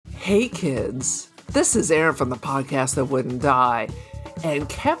Hey kids, this is Aaron from the podcast that wouldn't die, and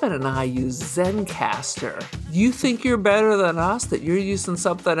Kevin and I use Zencastr. You think you're better than us, that you're using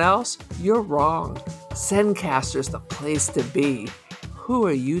something else? You're wrong. Zencastr's the place to be. Who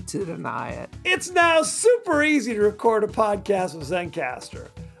are you to deny it? It's now super easy to record a podcast with Zencastr.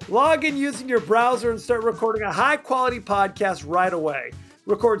 Log in using your browser and start recording a high-quality podcast right away.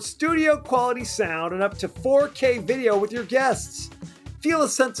 Record studio-quality sound and up to 4K video with your guests. Feel a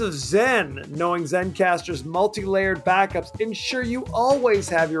sense of zen knowing Zencastr's multi-layered backups ensure you always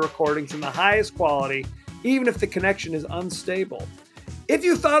have your recordings in the highest quality, even if the connection is unstable. If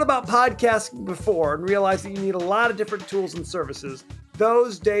you thought about podcasting before and realized that you need a lot of different tools and services,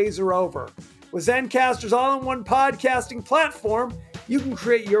 those days are over. With Zencastr's all-in-one podcasting platform, you can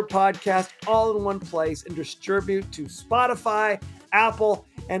create your podcast all in one place and distribute to Spotify, Apple,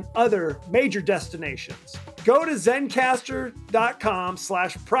 and other major destinations. Go to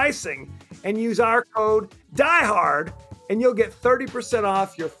zencastr.com/pricing and use our code DIEHARD and you'll get 30%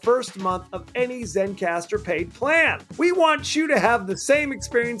 off your first month of any Zencastr paid plan. We want you to have the same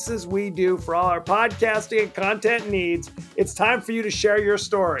experiences we do for all our podcasting and content needs. It's time for you to share your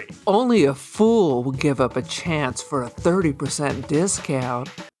story. Only a fool would give up a chance for a 30% discount.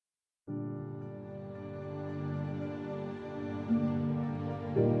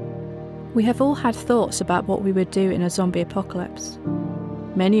 We have all had thoughts about what we would do in a zombie apocalypse,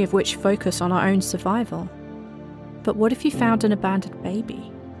 many of which focus on our own survival. But what if you found an abandoned baby?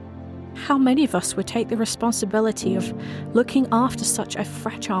 How many of us would take the responsibility of looking after such a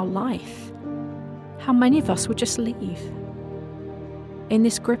fragile life? How many of us would just leave? In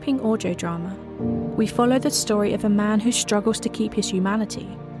this gripping audio drama, we follow the story of a man who struggles to keep his humanity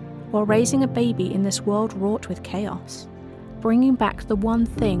while raising a baby in this world wrought with chaos, bringing back the one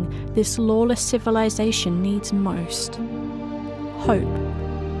thing this lawless civilization needs most: hope.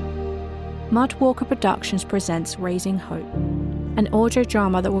 Mudwalker Productions presents Raising Hope, an audio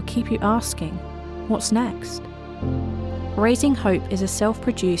drama that will keep you asking, what's next? Raising Hope is a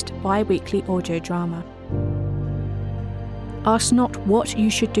self-produced bi-weekly audio drama. Ask not what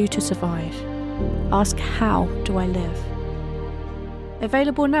you should do to survive. Ask how do I live?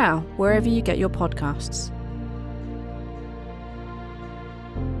 Available now wherever you get your podcasts.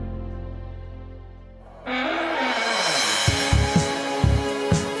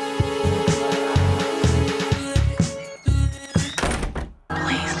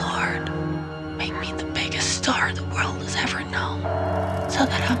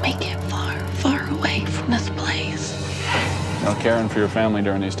 Caring for your family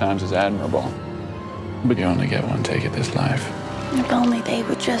during these times is admirable. But you only get one take at this life. If only they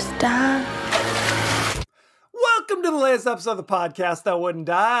would just die. Welcome to the latest episode of the podcast that wouldn't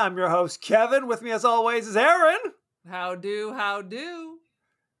die. I'm your host, Kevin. With me, as always, is Aaron. How do?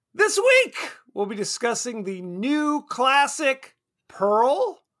 This week, we'll be discussing the new classic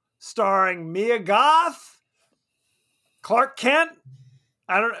Pearl, starring Mia Goth, Clark Kent.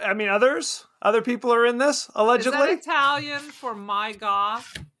 Others. Other people are in this, allegedly. Is that Italian for my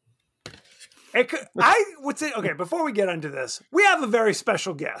goth? I would say, okay, before we get into this, we have a very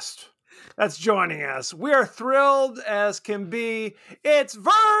special guest that's joining us. We are thrilled as can be. It's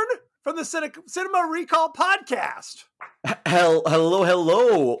Vern from the Cinema Recall podcast.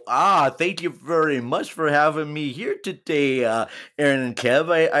 Hello. Thank you very much for having me here today, Aaron and Kev.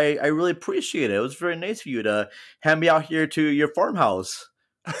 I really appreciate it. It was very nice of you to have me out here to your farmhouse.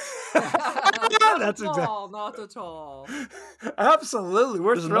 Not at all. Absolutely.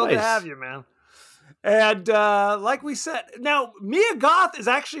 We're thrilled to have you, man. And like we said, now Mia Goth is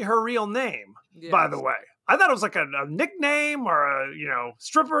actually her real name, yes. By the way. I thought it was like a nickname or a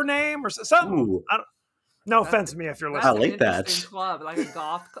stripper name or something. No offense, Mia, if you're listening. I like that. Club, like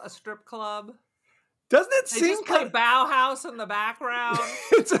a strip club. Doesn't it they seem just play Bauhaus in the background?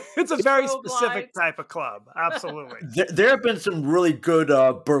 it's a very specific type of club. Absolutely. There have been some really good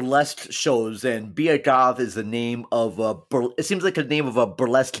burlesque shows, and Mia Goth is the name of it seems like the name of a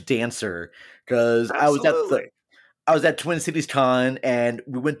burlesque dancer, because I was at Twin Cities Con and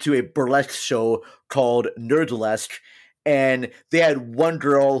we went to a burlesque show called Nerdlesque, and they had one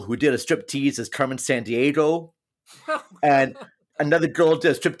girl who did a striptease as Carmen Sandiego, and another girl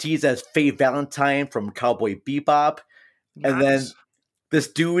did a striptease as Faye Valentine from Cowboy Bebop. Nice. And then this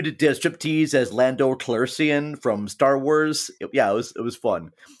dude did a striptease as Lando Calrissian from Star Wars. It was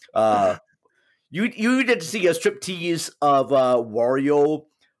fun. You did to see a striptease of Wario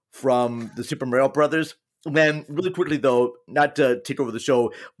from the Super Mario Brothers. And then really quickly, though, not to take over the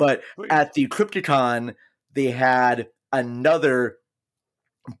show, but at the Crypticon, they had another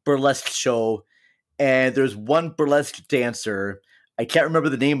burlesque show, and there's one burlesque dancer. I can't remember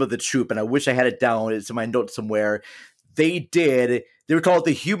the name of the troupe, and I wish I had it down. It's in my notes somewhere. They were called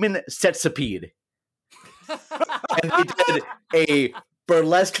the Human Setsipede. And they did a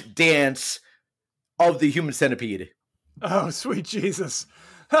burlesque dance of the human centipede. Oh, sweet Jesus.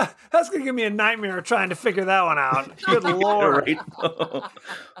 That's going to give me a nightmare trying to figure that one out. Good Lord. Right?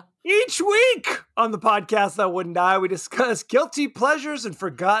 Each week on the podcast That Wouldn't Die, we discuss guilty pleasures and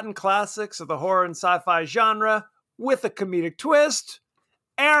forgotten classics of the horror and sci-fi genre with a comedic twist.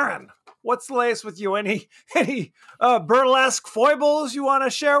 Aaron, what's the latest with you? Any burlesque foibles you want to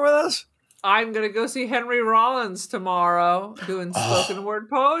share with us? I'm going to go see Henry Rollins tomorrow doing spoken word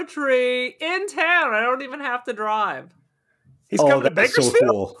poetry in town. I don't even have to drive. He's coming to Bakersfield? So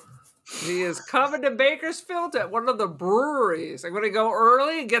cool. He is coming to Bakersfield at one of the breweries. I'm going to go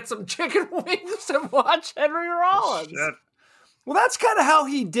early and get some chicken wings and watch Henry Rollins. Shit. Well, that's kind of how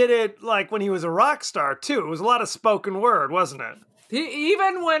he did it, like when he was a rock star, too. It was a lot of spoken word, wasn't it?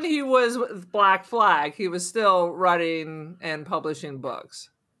 Even when he was with Black Flag, he was still writing and publishing books.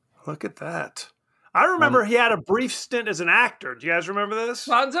 Look at that. I remember he had a brief stint as an actor. Do you guys remember this?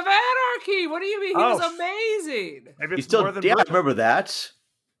 Sons of Anarchy. What do you mean? He was amazing. Maybe it's still, more than I remember that.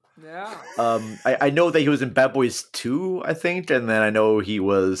 Yeah. I know that he was in Bad Boys 2, I think, and then I know he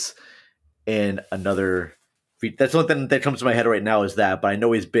was in another. That's the only thing that comes to my head right now is that, but I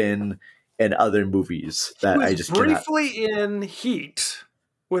know he's been in other movies that he was I just briefly in Heat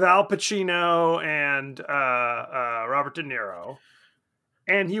with Al Pacino and Robert De Niro.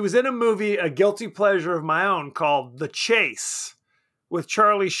 And he was in a movie, a guilty pleasure of my own, called The Chase with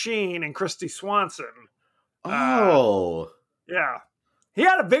Charlie Sheen and Christy Swanson. Oh. Yeah. He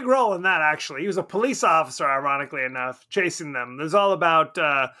had a big role in that, actually. He was a police officer, ironically enough, chasing them. It was all about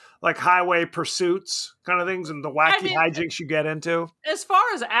like highway pursuits kind of things and the wacky hijinks you get into. As far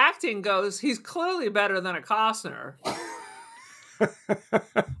as acting goes, he's clearly better than a Costner.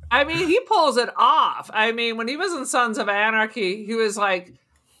 I mean, he pulls it off. I mean, when he was in Sons of Anarchy, he was like,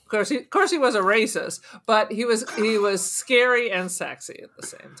 of course he was a racist, but he was scary and sexy at the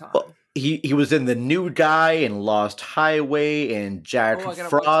same time. Well, he was in The New Guy and Lost Highway and Jack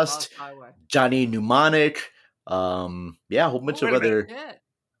Frost, Johnny Mnemonic. Yeah, a whole bunch of other.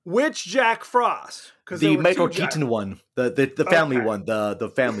 Which Jack Frost? The Michael Keaton one, the family one,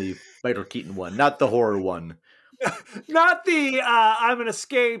 the family Michael Keaton one, not the horror one. Not the I'm an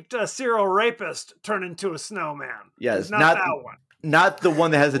escaped serial rapist turned into a snowman. Yes, not that one. Not the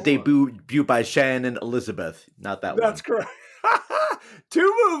one that has a debut by Shannon Elizabeth. Not that one. That's correct.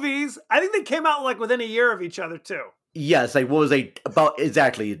 2 movies. I think they came out like within a year of each other too. Yes, like what was about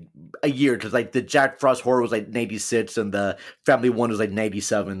exactly a year because like the Jack Frost horror was like 96 and the family one was like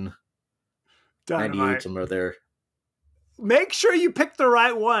 97, Dynamite. 98 somewhere there. Make sure you pick the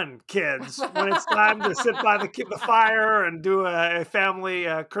right one, kids, when it's time to sit by the fire and do a family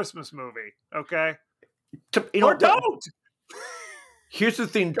Christmas movie, okay? Or don't! Here's the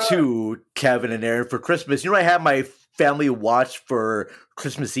thing, too, Kevin and Aaron, for Christmas. You know what I had my family watch for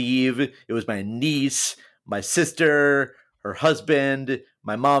Christmas Eve? It was my niece, my sister, her husband,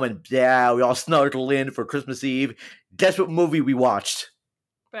 my mom and dad. We all snuggled in for Christmas Eve. Guess what movie we watched?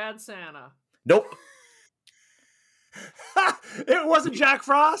 Bad Santa. Nope. It wasn't Jack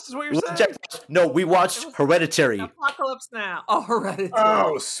Frost, is what you're saying? No, we watched Hereditary. Apocalypse Now. Oh, Hereditary.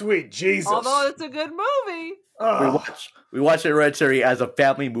 Oh, sweet Jesus. Although it's a good movie. Oh. We watched Hereditary as a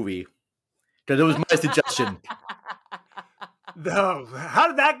family movie. Because it was my suggestion. No. How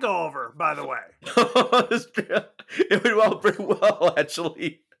did that go over, by the way? It went pretty well,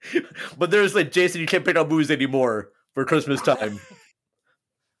 actually. But there's like, Jason, you can't pick up movies anymore for Christmas time.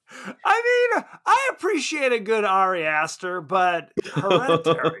 I mean, I appreciate a good Ari Aster, but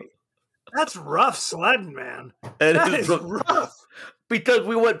Hereditary, that's rough sledding, man. That is rough. Because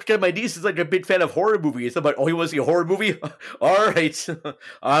my niece is like a big fan of horror movies. I'm like, oh, you want to see a horror movie? All right.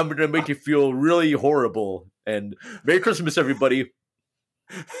 I'm going to make you feel really horrible. And Merry Christmas, everybody.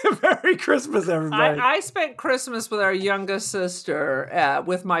 Merry Christmas, everybody. I spent Christmas with our youngest sister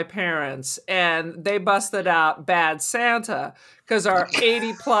with my parents, and they busted out Bad Santa because our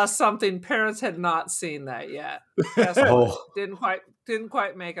 80-plus something parents had not seen that yet. Didn't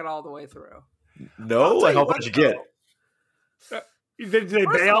quite make it all the way through. No? How much you get? Did they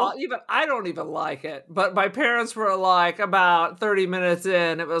bail? All, I don't even like it, but my parents were like about 30 minutes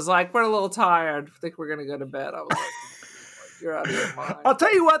in. It was like, we're a little tired. I think we're going to go to bed. I was like, you're out of your mind. I'll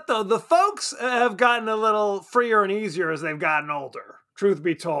tell you what, though. The folks have gotten a little freer and easier as they've gotten older, truth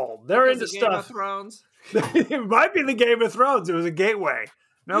be told. They're into stuff. Game of Thrones? It might be the Game of Thrones. It was a gateway.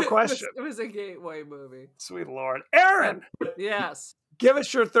 No question. It was a gateway movie. Sweet Lord. Aaron! Yes. Give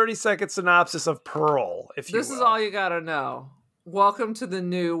us your 30-second synopsis of Pearl, if you will. This is all you got to know. welcome to the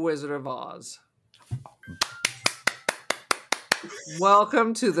new Wizard of Oz.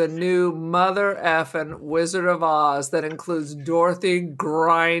 Welcome to the new mother effing Wizard of Oz that includes Dorothy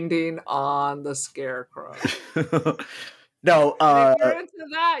grinding on the Scarecrow. No, if you're into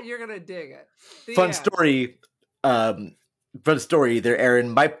that, you're gonna dig it. Fun story there,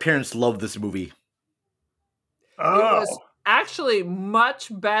 Aaron. My parents love this movie. Oh. It was actually much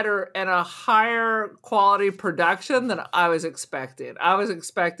better and a higher quality production than I was expecting. I was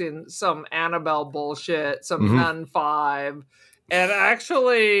expecting some Annabelle bullshit, some Nun 5, and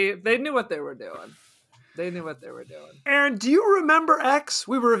actually they knew what they were doing. Aaron, do you remember X?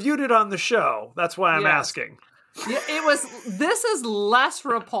 We reviewed it on the show. That's why I'm asking. Yeah, this is less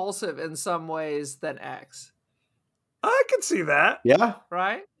repulsive in some ways than X. I can see that. Yeah.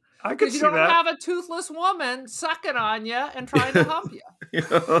 Right? I can see that. You don't have a toothless woman sucking on you and trying to hump you.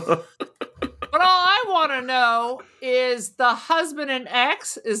 But all I want to know is the husband in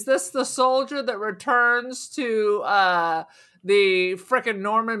X, is this the soldier that returns to the frickin'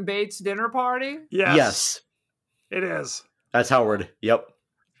 Norman Bates dinner party? Yes. It is. That's Howard. Yep.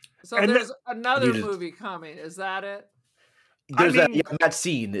 So there's another movie coming. Is that it? There's Matt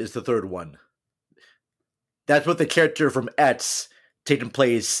Scene is the third one. That's what the character from Ets taking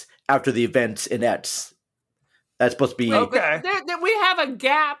place after the events in Ets. That's supposed to be okay. We have a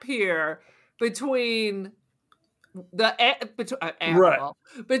gap here between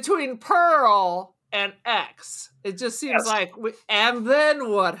between Pearl and X. It just seems like and then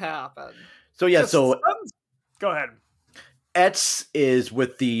what happened? So go ahead. Ets is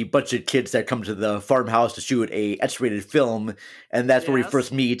with the bunch of kids that come to the farmhouse to shoot a X-rated film, and that's where we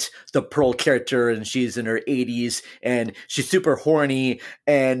first meet the Pearl character, and she's in her 80s, and she's super horny,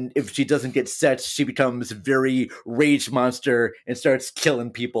 and if she doesn't get sex, she becomes a very rage monster and starts killing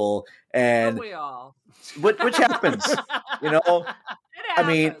people, and we all. Which happens, you know? I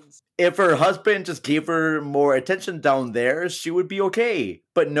mean, if her husband just gave her more attention down there, she would be okay.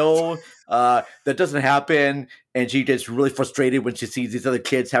 But no, that doesn't happen. And she gets really frustrated when she sees these other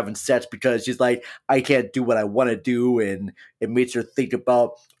kids having sex because she's like, I can't do what I want to do. And it makes her think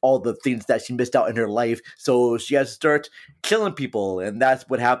about all the things that she missed out in her life. So she has to start killing people. And that's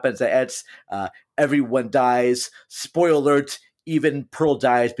what happens at Ets. Everyone dies. Spoiler alert. Even Pearl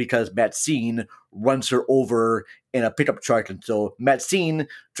dies because Matt Scene runs her over in a pickup truck. And so Matt Scene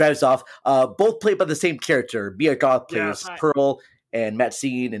drives off, both played by the same character. Mia Goth plays Pearl and Matt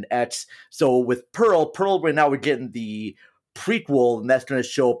Scene and X. So with Pearl right now we're getting the prequel, and that's going to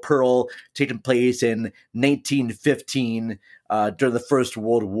show Pearl taking place in 1915 during the First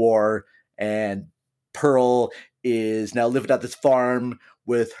World War. And Pearl is now living at this farm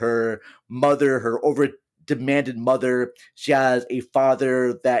with her mother, her over-demanded mother. She has a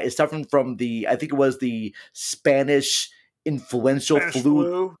father that is suffering from I think it was the Spanish influential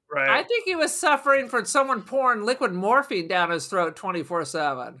flu. Right. I think he was suffering from someone pouring liquid morphine down his throat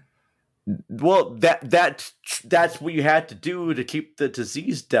 24/7. Well, that's what you had to do to keep the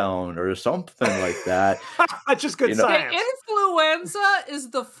disease down or something like that. Just good science. Influenza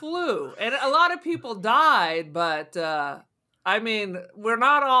is the flu, and a lot of people died, but I mean, we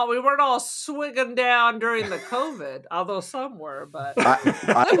weren't all swigging down during the COVID, although some were. But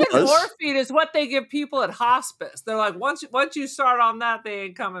liquid morphine is what they give people at hospice. They're like, once you start on that, they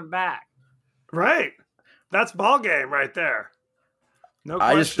ain't coming back. Right. That's ball game right there. No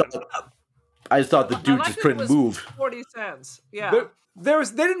question. I just thought the dude just couldn't move. 40 cents. Yeah. They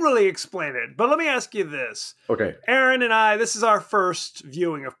didn't really explain it, but let me ask you this. Okay. Aaron and I, this is our first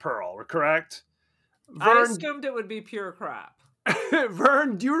viewing of Pearl, correct? I assumed it would be pure crap.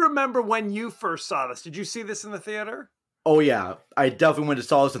 Vern, do you remember when you first saw this? Did you see this in the theater? Oh, yeah. I definitely went to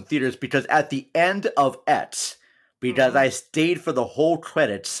saw this in theaters because at the end of Ets, because I stayed for the whole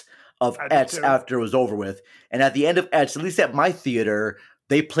credits of Ets after it was over with. And at the end of Ets, at least at my theater,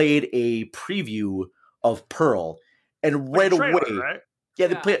 they played a preview of Pearl. And right away, right? Yeah,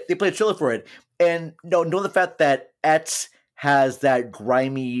 they played a trailer for it. And know the fact that Ets has that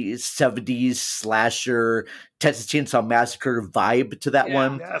grimy 70s slasher Texas Chainsaw Massacre vibe to that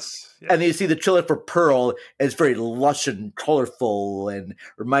one. Yes. And then you see the trailer for Pearl, and it's very lush and colorful and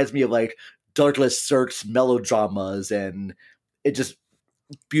reminds me of like Douglas Sirk's melodramas, and it just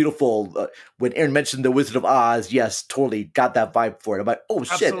beautiful. When Aaron mentioned The Wizard of Oz, yes, totally got that vibe for it. I'm like, oh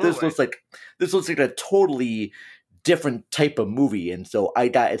shit, Absolutely. this looks like a totally different type of movie. And so I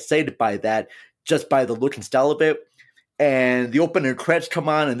got excited by that just by the look and style of it. And the opening credits come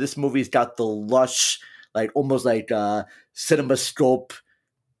on, and this movie's got the lush, like almost like CinemaScope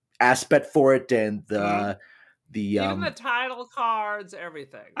aspect for it, and the even the title cards,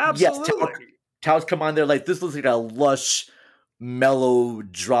 everything. Absolutely. Yes, towels come on there like this looks like a lush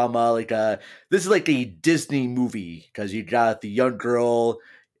melodrama. This is like a Disney movie because you got the young girl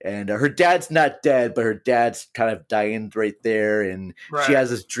and her dad's not dead, but her dad's kind of dying right there, and she has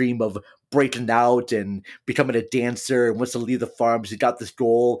this dream of breaking out and becoming a dancer and wants to leave the farm. She's got this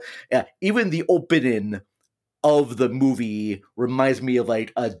goal. Even the opening of the movie reminds me of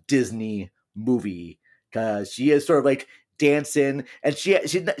like a Disney movie because she is sort of like dancing and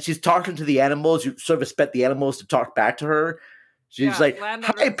she's talking to the animals. You sort of expect the animals to talk back to her. She's like,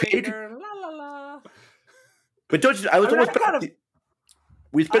 "Hi, pig." La, la, la. But don't you? I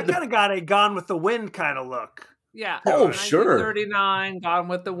kind of got a Gone with the Wind kind of look. Yeah. Oh, sure. 1939, Gone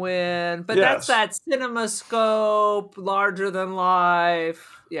with the Wind. But that's that CinemaScope, larger than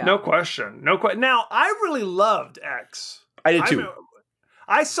life. Yeah. No question. No question. Now, I really loved X. I did too.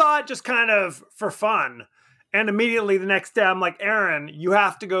 I saw it just kind of for fun. And immediately the next day, I'm like, Aaron, you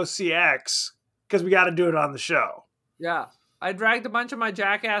have to go see X because we got to do it on the show. Yeah. I dragged a bunch of my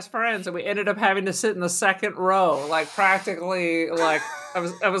jackass friends, and we ended up having to sit in the second row, like practically, like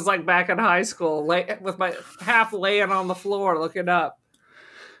I was like back in high school, with my half laying on the floor looking up.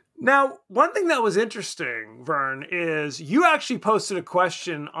 Now, one thing that was interesting, Vern, is you actually posted a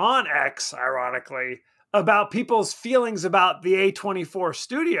question on X, ironically, about people's feelings about the A24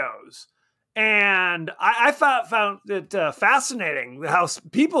 studios. And I found it fascinating how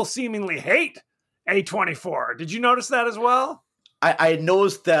people seemingly hate A24. Did you notice that as well? I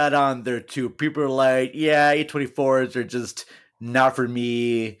noticed that on there too. People are like, yeah, A24s are just not for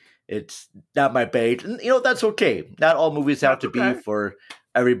me. It's not my bait. And, that's okay. Not all movies have to be for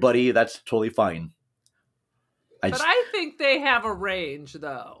everybody. That's totally fine. But I think they have a range,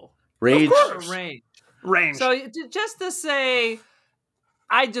 though. Range? Of course. Range. So just to say,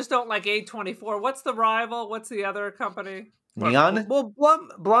 I just don't like A24. What's the rival? What's the other company? Neon? Well,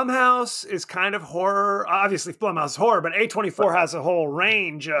 Blumhouse is kind of horror. Obviously, Blumhouse is horror, but A24 has a whole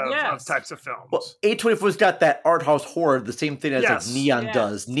range of types of films. Well, A24's got that art house horror, the same thing as like Neon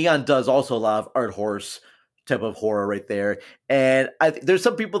does. Neon does also a lot of art horse type of horror right there. And there's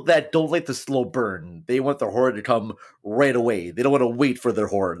some people that don't like the slow burn. They want the horror to come right away. They don't want to wait for their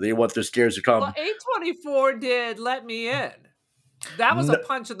horror. They want their scares to come. Well, A24 did Let Me In. That was a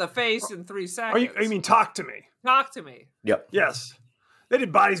punch in the face in 3 seconds. You mean Talk to Me? Talk to Me. Yep. Yes. They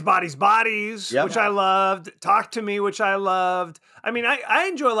did Bodies, which I loved. Talk to Me, which I loved. I mean, I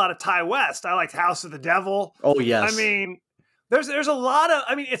enjoy a lot of Ty West. I liked House of the Devil. Oh, yes. I mean, there's a lot of,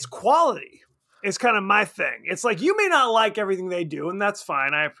 it's quality. It's kind of my thing. It's like, you may not like everything they do, and that's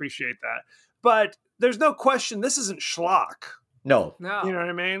fine. I appreciate that. But there's no question this isn't schlock. No. You know what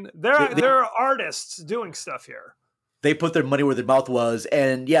I mean? There are artists doing stuff here. They put their money where their mouth was.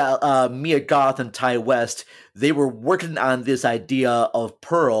 And Mia Goth and Ty West, they were working on this idea of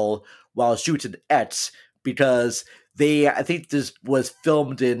Pearl while shooting X because I think this was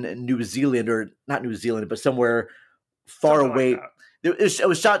filmed in New Zealand, or not New Zealand, but somewhere far away. It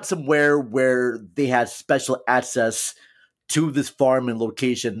was shot somewhere where they had special access to this farm and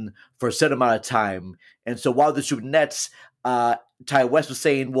location for a certain amount of time. And so while they're shooting X, Ty West was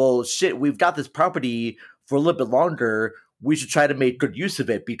saying, well, shit, we've got this property for a little bit longer. We should try to make good use of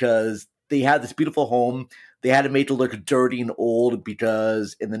it because they had this beautiful home. They had to make it look dirty and old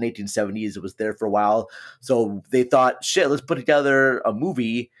because in the 1970s it was there for a while. So they thought, shit, let's put together a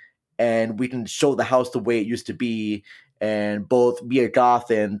movie and we can show the house the way it used to be. And both Mia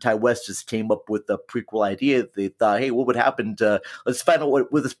Goth and Ty West just came up with the prequel idea. They thought, hey, what would happen let's find out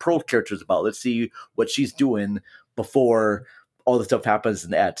what this Pearl character is about. Let's see what she's doing before all the stuff happens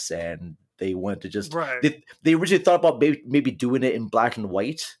in X. And they wanted to just, they originally thought about maybe doing it in black and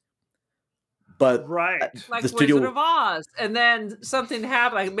white. But like Wizard of Oz, and then something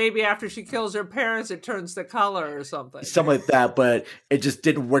happened. Like maybe after she kills her parents, it turns to color or something. Something like that, but it just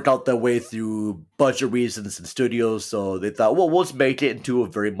didn't work out that way through budget reasons and studios. So they thought, well, we'll just make it into a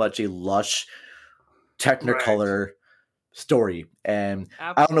very much a lush Technicolor story. And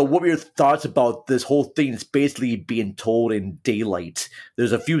I don't know, what were your thoughts about this whole thing? It's basically being told in daylight.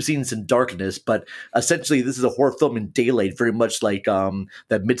 There's a few scenes in darkness, but essentially this is a horror film in daylight, very much like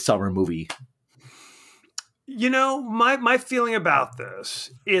that Midsommar movie. You know, my feeling about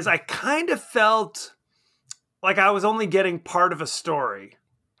this is I kind of felt like I was only getting part of a story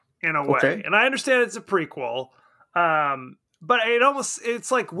in a way. Okay. And I understand it's a prequel, but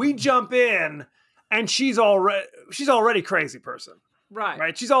it's like we jump in and she's already crazy person.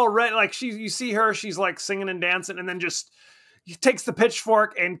 Right. She's already like, you see her, she's like singing and dancing and then just takes the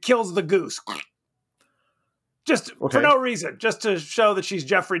pitchfork and kills the goose. Just for no reason, just to show that she's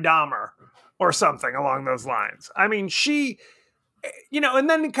Jeffrey Dahmer. Or something along those lines. I mean, she, and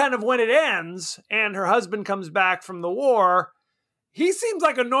then kind of when it ends and her husband comes back from the war, he seems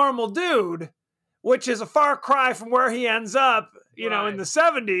like a normal dude, which is a far cry from where he ends up, you know, in the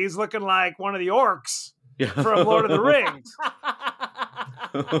 70s, looking like one of the orcs from Lord of the Rings.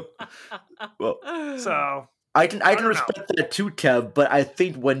 Well, so I can respect that too, Kev, but I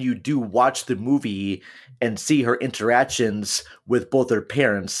think when you do watch the movie and see her interactions with both her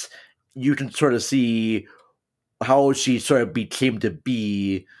parents, you can sort of see how she sort of became to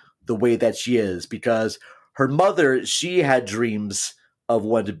be the way that she is, because her mother, she had dreams of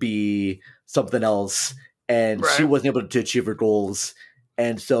wanting to be something else, and she wasn't able to achieve her goals.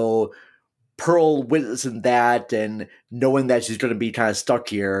 And so Pearl witnessing that and knowing that she's going to be kind of stuck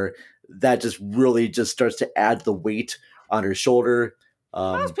here, that just really just starts to add the weight on her shoulder.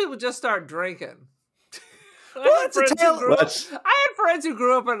 Most people just start drinking. I had friends who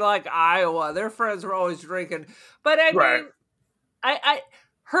grew up in like Iowa. Their friends were always drinking. But I mean,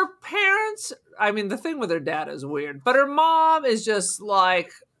 her parents, I mean, the thing with her dad is weird, but her mom is just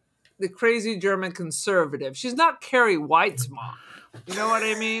like the crazy German conservative. She's not Carrie White's mom. You know what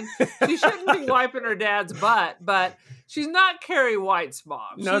I mean? She shouldn't be wiping her dad's butt, but she's not Carrie White's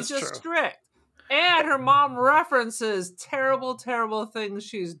mom. She's just strict. And her mom references terrible, terrible things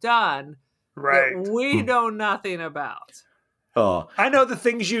she's done that we know nothing about. Oh, I know the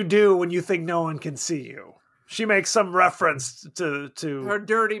things you do when you think no one can see you. She makes some reference to her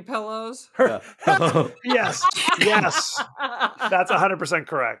dirty pillows. Yes. That's 100%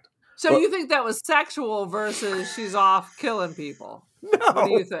 correct. So you think that was sexual versus she's off killing people? No. What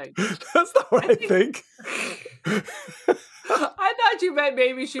do you think? That's not what I think. I thought you meant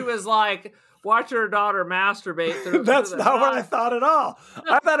maybe she was like watching her daughter masturbate. That's not what I thought at all.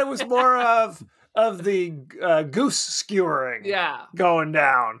 I thought it was more of the goose skewering going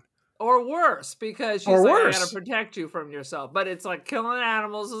down. Or worse, because she's like, I gotta protect you from yourself. But it's like killing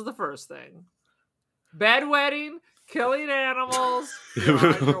animals is the first thing. Bedwetting, killing animals, you're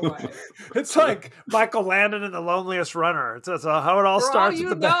on your way. It's like Michael Landon in The Loneliest Runner. That's how it all starts. For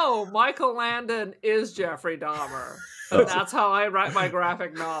all you know, Michael Landon is Jeffrey Dahmer. And that's how I write my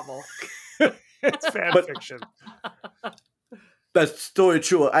graphic novel. It's fan fiction. That's totally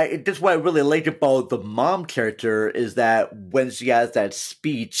true. That's what I really like about the mom character is that when she has that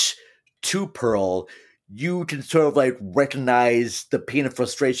speech to Pearl, you can sort of like recognize the pain and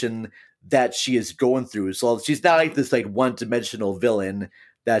frustration that she is going through. So she's not like this like one-dimensional villain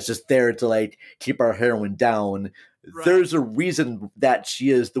that's just there to like keep our heroine down. Right. There's a reason that she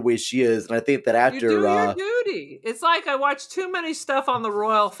is the way she is, and I think that actor. You do your duty. It's like I watch too many stuff on the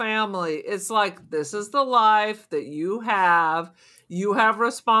royal family. It's like this is the life that you have. You have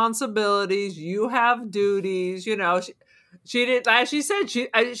responsibilities. You have duties. You know, she didn't. As she said, she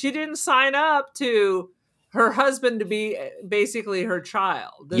didn't sign up to her husband to be basically her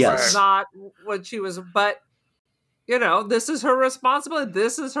child. This is not what she was. But you know, this is her responsibility.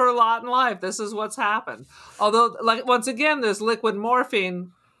 This is her lot in life. This is what's happened. Although, like once again, there's liquid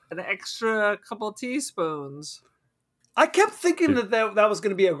morphine, an extra couple teaspoons. I kept thinking that was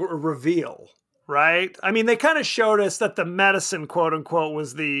going to be a reveal, right? I mean, they kind of showed us that the medicine, quote unquote,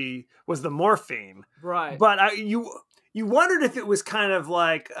 was the morphine, right? But you wondered if it was kind of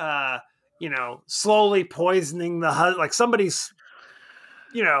like slowly poisoning the husband, like somebody's.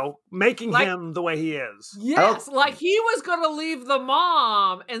 Making him the way he is. Yes, like he was going to leave the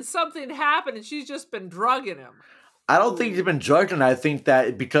mom and something happened and she's just been drugging him. I don't think he's been drugging. I think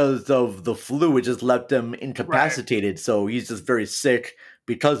that because of the flu, it just left him incapacitated. Right. So he's just very sick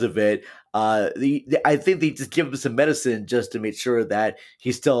because of it. I think they just give him some medicine just to make sure that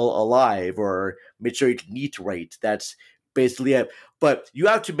he's still alive or make sure he can eat right. That's basically it. But you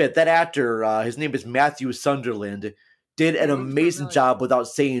have to admit, that actor, his name is Matthew Sunderland, did an amazing job without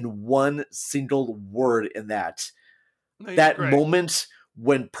saying one single word in that. No, that moment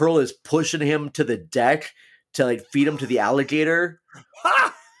when Pearl is pushing him to the deck to like feed him to the alligator.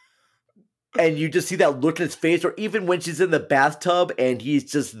 And you just see that look in his face, or even when she's in the bathtub and he's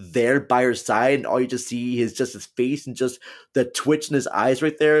just there by her side and all you just see is just his face and just the twitch in his eyes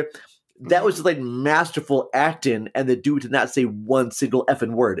right there. That was just like masterful acting, and the dude did not say one single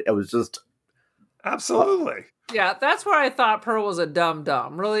effing word. It was just... Absolutely. Yeah, that's where I thought Pearl was a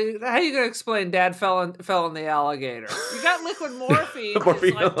dum-dum. Really, how are you going to explain Dad fell in the alligator? You got liquid morphine.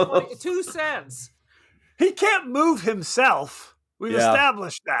 It's like 2 cents. He can't move himself. We've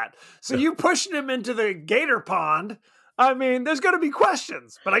established that. So you pushing him into the gator pond, I mean, there's going to be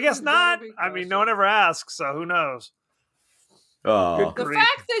questions. But I guess not. I mean, no one ever asks, so who knows? Oh. The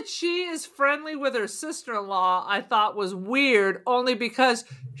fact that she is friendly with her sister-in-law, I thought was weird, only because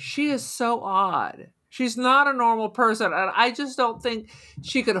she is so odd. She's not a normal person, and I just don't think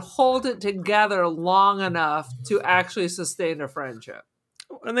she could hold it together long enough to actually sustain a friendship.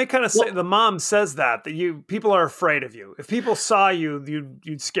 And they kind of say, the mom says that people are afraid of you. If people saw you,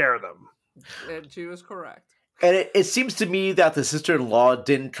 you'd scare them. And she was correct. And it seems to me that the sister-in-law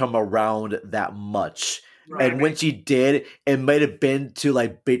didn't come around that much. Right. And when she did, it might have been to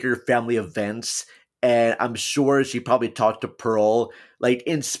like bigger family events. And I'm sure she probably talked to Pearl, like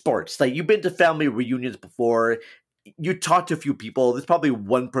in sports. Like you've been to family reunions before. You talk to a few people. There's probably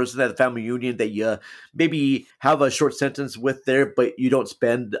one person at a family reunion that you maybe have a short sentence with there, but you don't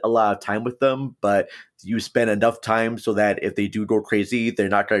spend a lot of time with them. But you spend enough time so that if they do go crazy, they're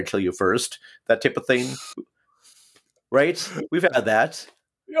not going to kill you first. That type of thing. Right? We've had that.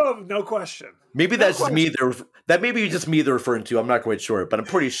 No question. Maybe that's just me. That may be just me they're referring to. I'm not quite sure, but I'm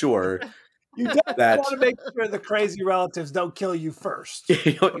pretty sure. You definitely want to make sure the crazy relatives don't kill you first.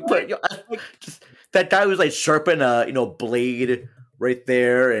 Just, that guy was like sharpening a blade right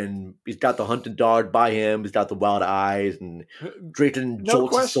there, and he's got the hunting dog by him. He's got the wild eyes and drinking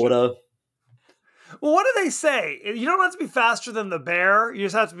jolts of soda. Well, what do they say? You don't have to be faster than the bear. You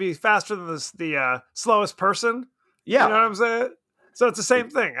just have to be faster than the slowest person. Yeah, you know what I'm saying. So it's the same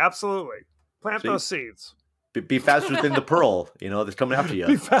thing. Absolutely, plant those seeds. Be faster than the Pearl, that's coming after you.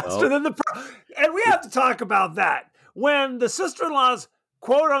 Be faster than the Pearl. And we have to talk about that. When the sister-in-law's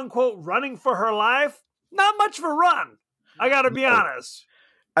quote-unquote running for her life, not much of a run. I got to be honest.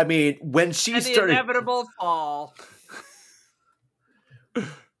 I mean, when she started... the inevitable fall.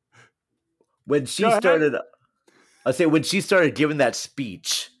 When she started... when she started giving that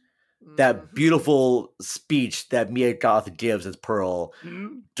speech... That beautiful speech that Mia Goth gives as Pearl.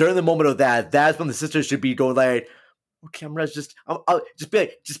 Mm-hmm. During the moment of that's when the sisters should be going like, "Okay, I'm gonna I'll just be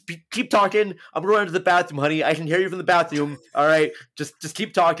like, keep talking. I'm going into the bathroom, honey. I can hear you from the bathroom. All right, just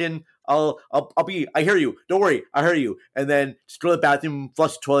keep talking. I hear you. Don't worry, I hear you." And then just go to the bathroom,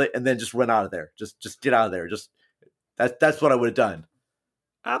 flush the toilet, and then just run out of there. Just get out of there. That's what I would have done.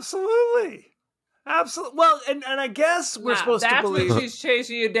 Absolutely. Absolutely. Well, and I guess we're supposed to believe that's when she's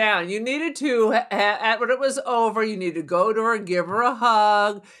chasing you down. You needed to, when it was over, you need to go to her, give her a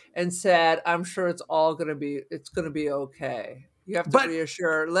hug, and said, "I'm sure it's gonna be okay." You have to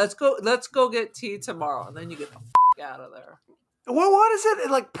reassure. Let's go get tea tomorrow, and then you get the out of there. Well, what is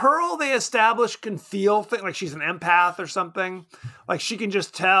it? Like Pearl, they establish can feel like she's an empath or something. Like she can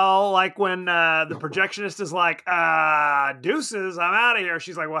just tell. Like when the projectionist is like, "Deuces, I'm out of here."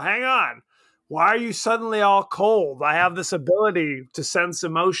 She's like, "Well, hang on. Why are you suddenly all cold? I have this ability to sense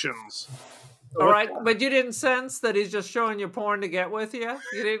emotions." All right, but you didn't sense that he's just showing you porn to get with you?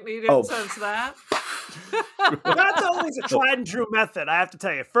 You didn't sense that? That's always a tried and true method, I have to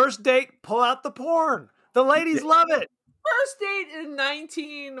tell you. First date, pull out the porn. The ladies love it. First date in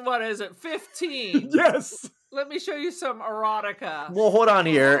 15? Yes. Let me show you some erotica. Well, hold on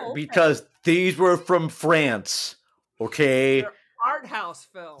here, because these were from France, okay? Art house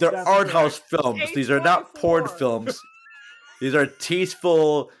films. They're art house films. These are not porn films. These are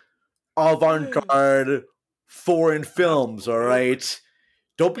tasteful, avant-garde foreign films, all right?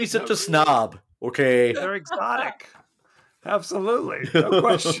 Don't be such a snob, okay? They're exotic. Absolutely. No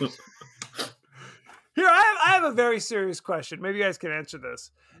question. Here, I have a very serious question. Maybe you guys can answer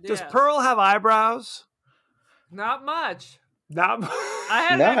this. Does Pearl have eyebrows? Not much. I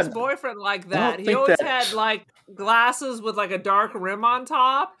had an ex-boyfriend like that. He always had like glasses with like a dark rim on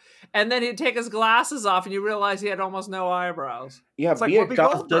top, and then he'd take his glasses off, and you realize he had almost no eyebrows. Yeah, it's Mia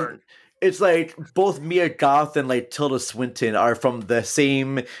Goth doesn't. It's like both Mia Goth and like Tilda Swinton are from the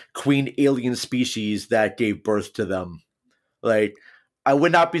same queen alien species that gave birth to them. Like, I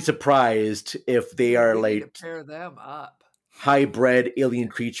would not be surprised if they are like to pair them up. Hybrid alien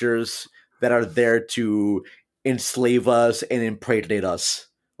creatures that are there to enslave us and impregnate us,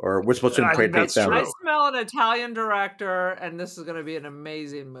 or we're supposed to impregnate them. I smell an Italian director, and this is going to be an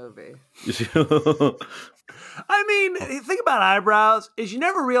amazing movie. I mean, the thing about eyebrows is you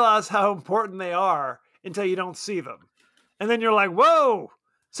never realize how important they are until you don't see them, and then you're like, "Whoa,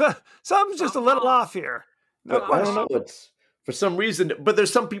 so something's just a little off here." I don't know. It's for some reason, but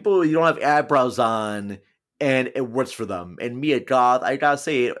there's some people you don't have eyebrows on, and it works for them. And Mia Goth, I gotta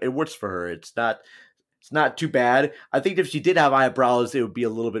say, it works for her. It's not too bad. I think if she did have eyebrows, it would be a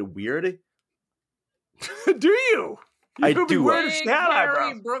little bit weird. Do you? I do. Big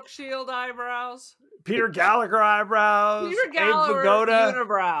Harry Brookshield eyebrows. Peter Gallagher eyebrows. Peter Gallagher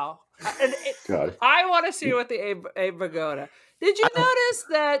unibrow. God. I want to see what the Abe Vigoda. Did you notice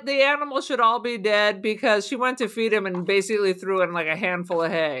that the animals should all be dead because she went to feed him and basically threw in like a handful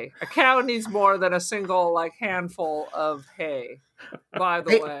of hay? A cow needs more than a single like handful of hay. By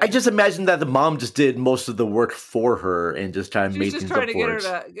the way, I just imagine that the mom just did most of the work for her and just kind of made things up for it. She's just trying to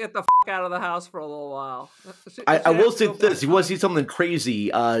get her to get the out of the house for a little while. I will say this: you want to see something crazy?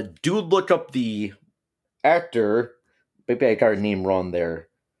 Do look up the actor. Maybe I got her name wrong there.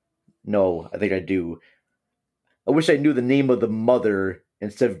 No, I think I do. I wish I knew the name of the mother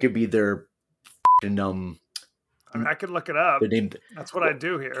instead of give me their I mean, I could look it up. Name. That's what I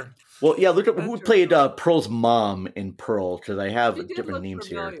do here. Well, yeah, look up who played Pearl's mom in Pearl, because I have different names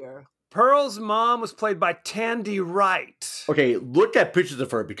here. Pearl's mom was played by Tandy Wright. Okay, look at pictures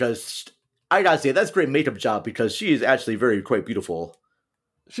of her, because I gotta say, that's a great makeup job, because she is actually quite beautiful.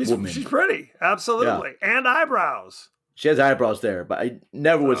 She's pretty, absolutely. Yeah. And eyebrows. She has eyebrows there, but I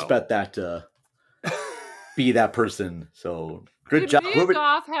never would expect that to be that person. So good job. Did Mia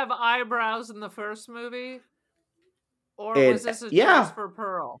Goth have eyebrows in the first movie, or was this a choice for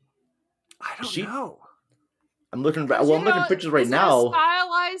Pearl? I don't know. I'm looking. Well, I'm looking at pictures right now. A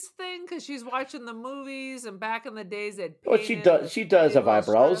stylized thing because she's watching the movies, and back in the days, it. Well, she does. She does have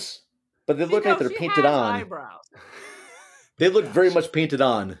eyebrows, but they look like they're painted on. Eyebrows. They look very much painted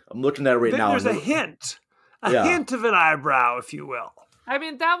on. I'm looking at it right now. There's a hint. A hint of an eyebrow, if you will. I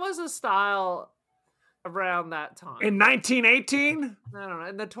mean, that was a style around that time. In 1918? I don't know.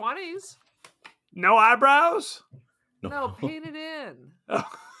 In the 20s? No eyebrows? No, painted in. Oh.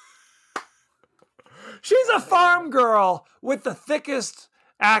 She's a farm girl with the thickest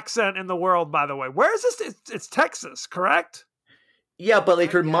accent in the world, by the way. Where is this? It's Texas, correct? Yeah, but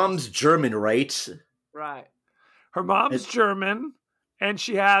like her mom's German, right? Right. Her mom's German, and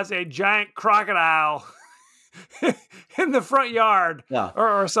she has a giant crocodile in the front yard,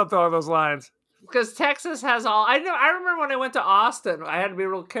 or something along those lines. Because Texas has all. I remember when I went to Austin, I had to be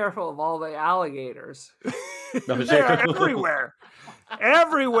real careful of all the alligators. They're everywhere,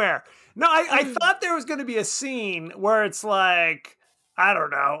 everywhere. No, I thought there was going to be a scene where it's like, I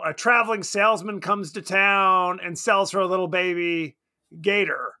don't know, a traveling salesman comes to town and sells her a little baby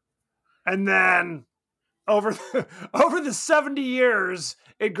gator, and then over the 70 years.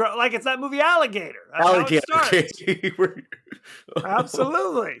 It grows like it's that movie Alligator. That's Alligator. How it starts.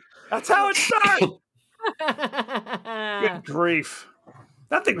 Absolutely. That's how it starts. Good grief.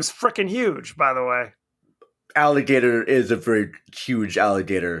 That thing was freaking huge, by the way. Alligator is a very huge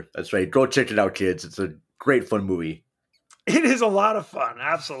alligator. That's right. Go check it out, kids. It's a great, fun movie. It is a lot of fun.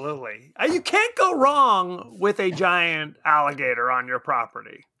 Absolutely. You can't go wrong with a giant alligator on your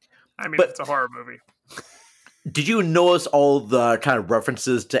property. I mean, it's a horror movie. Did you notice all the kind of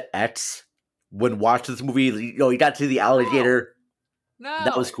references to X when watching this movie? You know, you got to the alligator. No.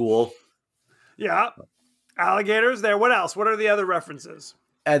 That was cool. Yeah. Alligators there. What else? What are the other references?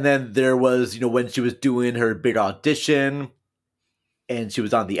 And then there was, when she was doing her big audition and she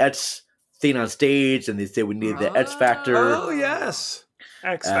was on the X thing on stage and they said we needed the X Factor. Oh, yes.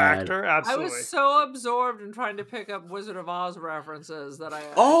 X Factor, absolutely. I was so absorbed in trying to pick up Wizard of Oz references that I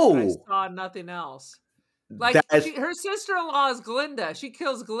saw nothing else. Like, her sister-in-law is Glinda. She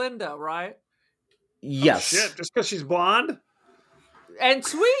kills Glinda, right? Yes. Oh, shit, just because she's blonde? And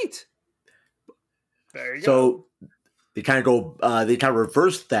sweet. There you go. So they kind of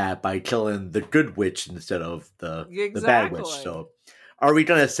reversed that by killing the good witch instead of the bad witch. So are we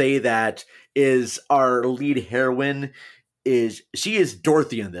going to say that is our lead heroine, she is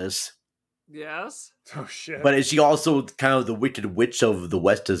Dorothy in this? Yes. Oh, shit. But is she also kind of the Wicked Witch of the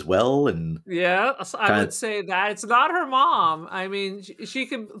West as well? And yeah, I would say that. It's not her mom. I mean, she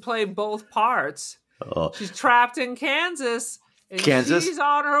can play both parts. She's trapped in Kansas. And she's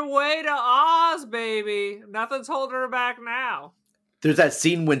on her way to Oz, baby. Nothing's holding her back now. There's that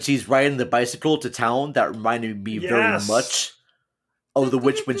scene when she's riding the bicycle to town that reminded me very much of the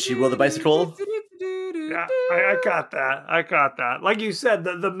witch when she rode the bicycle. Yeah, I got that. Like you said,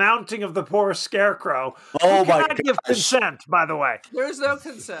 the mounting of the poor scarecrow. Oh my god! Give consent, by the way. There's no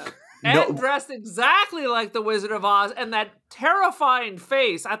consent. And dressed exactly like the Wizard of Oz, and that terrifying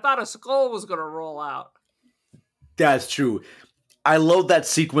face. I thought a skull was going to roll out. That's true. I love that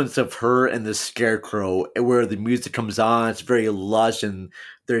sequence of her and the scarecrow where the music comes on. It's very lush, and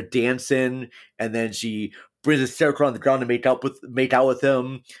they're dancing, and then she brings the scarecrow on the ground to make out with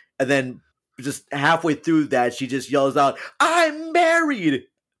him, and then just halfway through that, she just yells out, "I'm married!"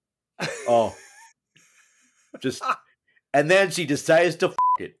 And then she decides to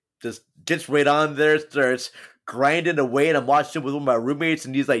it. Just gets right on there, starts grinding away, and I'm watching with one of my roommates,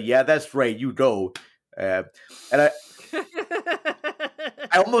 and he's like, "Yeah, that's right, you go." And I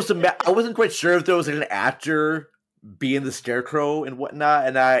wasn't quite sure if there was like an actor being the Scarecrow and whatnot.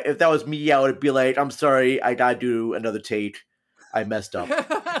 And if that was me, I would be like, I'm sorry, I gotta do another take. I messed up.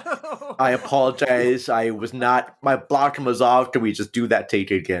 I apologize. I was not. My blocking was off. Can we just do that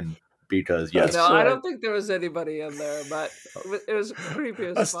take again? Because yes. No, I don't think there was anybody in there, but it was creepy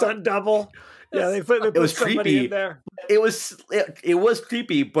as fuck. Stunt double. Yeah, they put it was somebody creepy. in there. It was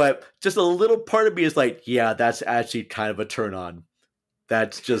creepy, but just a little part of me is like, yeah, that's actually kind of a turn on.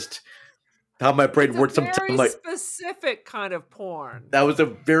 That's just how my brain works sometimes. Like specific kind of porn. That was a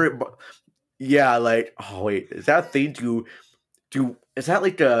very, yeah. Like, oh wait, is that a thing to do? Is that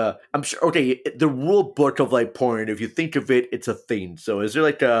like a? I'm sure. Okay, the rule book of like porn. If you think of it, it's a thing. So is there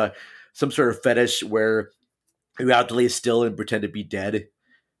like some sort of fetish where you have to lay still and pretend to be dead?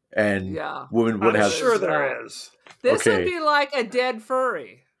 And women would have. I'm sure there is. This would be like a dead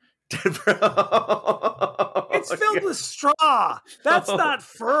furry. It's filled with straw. That's not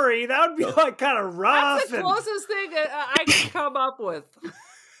furry. That would be like kind of rough. That's the closest thing I can come up with.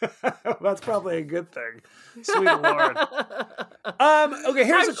 That's probably a good thing. Sweet Lord. Okay,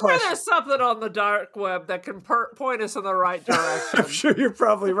 here's a question. I'm sure there's something on the dark web that can point us in the right direction. I'm sure you're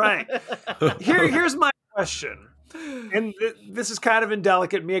probably right. Here's my question. And this is kind of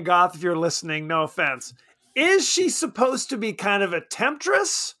indelicate. Mia Goth, if you're listening, no offense. Is she supposed to be kind of a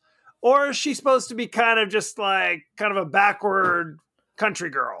temptress? Or is she supposed to be kind of just like kind of a backward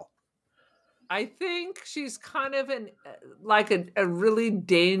country girl? I think she's kind of a really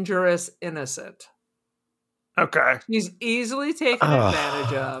dangerous innocent. Okay. She's easily taken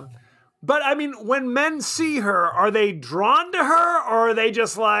advantage of. But I mean, when men see her, are they drawn to her or are they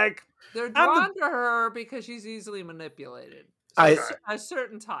just like... They're drawn to her because she's easily manipulated. A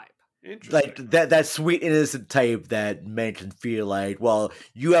certain type. Like that sweet innocent type that men can feel like, well,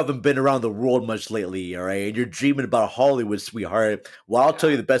 you haven't been around the world much lately, all right? And you're dreaming about Hollywood, sweetheart. Well, I'll tell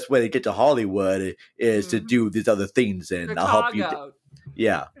you the best way to get to Hollywood is to do these other things, and Chicago. I'll help you.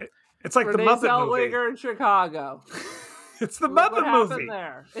 Yeah. It's like the Muppet movie. in Chicago. It's the Muppet movie.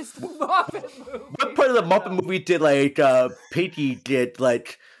 There? It's the Muppet movie. What part of the Muppet movie did like Peggy get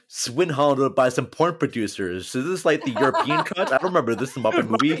like swindled by some porn producers? Is this like the European cut? I don't remember this Muppet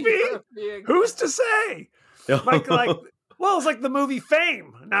movie. Who's to say? Well, it's like the movie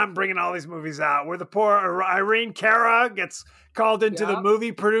Fame. Now I'm bringing all these movies out where the poor Irene Cara gets called into the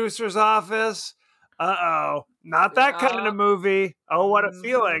movie producer's office. Uh-oh. Not that kind of movie. Oh, what a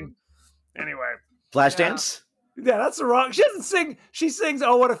feeling. Anyway. Flashdance? Yeah, that's the wrong. She doesn't sing. She sings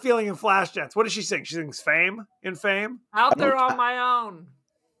 "Oh, What a Feeling" in Flashdance. What does she sing? She sings "Fame" in Fame. Out there on my own.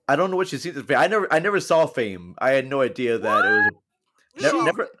 I don't know what she sings in Fame. I never saw Fame. I had no idea that it was.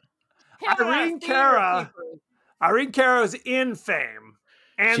 Never. Irene Cara is in Fame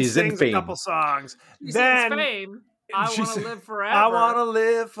and she's sings a couple songs. She sings Fame. I want to live forever. I want to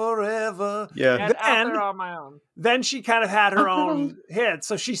live forever. Yeah. And Out There on My Own. Then she kind of had her own hit.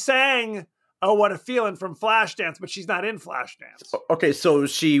 So she sang "Oh, What a Feeling" from Flashdance, but she's not in Flashdance. Okay, so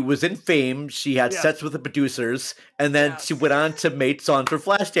she was in Fame. She had sets with the producers, and then she went on to make songs for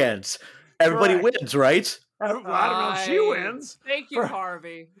Flashdance. Everybody wins, right? I don't know if she wins. Thank you,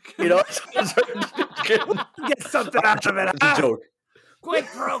 Harvey. You know, get something out of it. It's a joke. Quid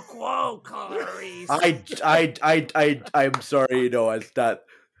pro quo, Clarice. I'm sorry. No, it's not.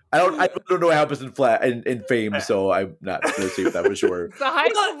 I don't know what happens in Fame, so I'm not going to say that for sure. It's the high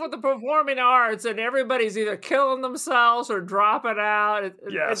school for the performing arts, and everybody's either killing themselves or dropping out.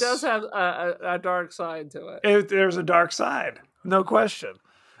 It does have a dark side to it. There's a dark side, no question.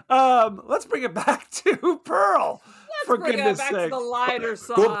 Let's bring it back to Pearl. Let's bring it back to the lighter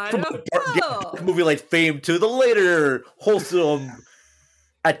side of Pearl. Movie like Fame to the later wholesome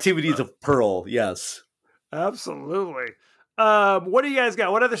activities of Pearl. Yes, absolutely. What do you guys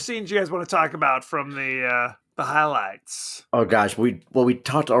got? What other scenes do you guys want to talk about from the highlights? Oh gosh, we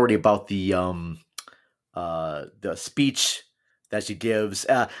talked already about the speech that she gives.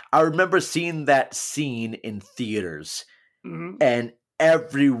 I remember seeing that scene in theaters, and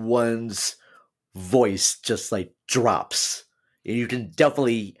everyone's voice just like drops. And you can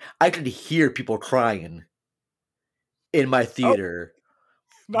I could hear people crying in my theater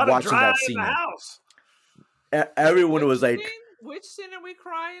watching that scene. In the house. Everyone was like, which scene are we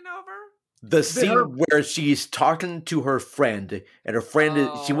crying over? The scene where she's talking to her friend, and her friend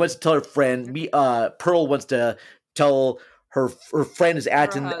she wants to tell her friend, Pearl wants to tell her friend is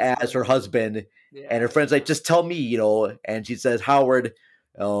acting as her husband, and her friend's like, just tell me, and she says, Howard,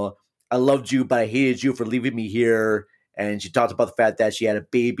 I loved you, but I hated you for leaving me here. And she talked about the fact that she had a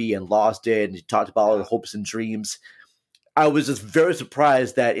baby and lost it, and she talked about all her hopes and dreams. I was just very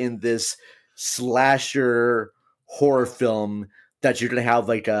surprised that in this slasher horror film that you're going to have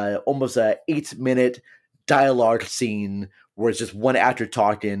like almost a 8-minute dialogue scene where it's just one actor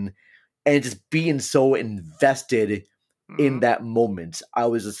talking and just being so invested in that moment. I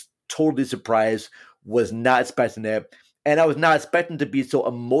was just totally surprised, was not expecting it. And I was not expecting to be so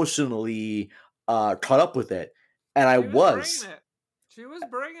emotionally caught up with it. And I was. She was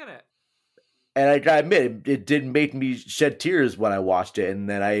bringing it. And I gotta admit, it did make me shed tears when I watched it. And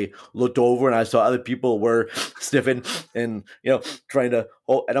then I looked over and I saw other people were sniffing and, trying to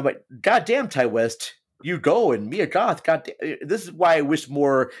hold. And I'm like, God damn, Ty West, you go. And Mia Goth, God damn. This is why I wish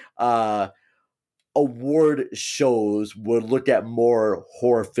more award shows would look at more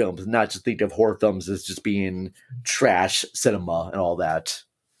horror films, not just think of horror films as just being trash cinema and all that.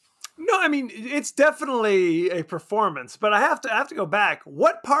 No, I mean, it's definitely a performance, but I have to go back.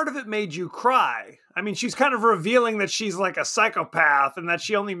 What part of it made you cry? I mean, she's kind of revealing that she's like a psychopath and that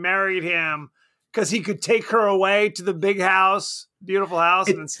she only married him because he could take her away to the big house, beautiful house,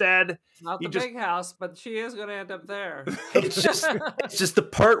 and instead... Not the big house, but she is going to end up there. It's just the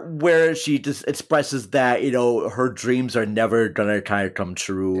part where she just expresses that, her dreams are never going to kind of come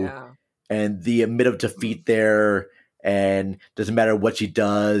true. Yeah. And the admit of defeat there, and doesn't matter what she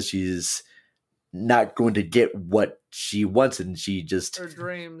does, she's not going to get what she wants, and she just... Her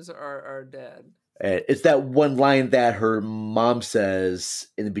dreams are dead. It's that one line that her mom says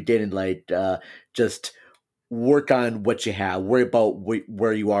in the beginning, like, just... work on what you have. Worry about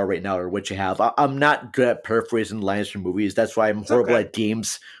where you are right now or what you have. I'm not good at paraphrasing lines from movies. That's why I'm horrible at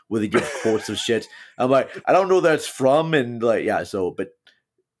games where they give quotes of shit. I'm like, I don't know where that's from. And like, yeah, so, but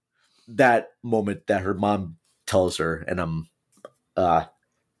that moment that her mom tells her and I'm, blah.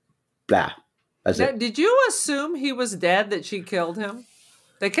 That's it. Did you assume he was dead, that she killed him?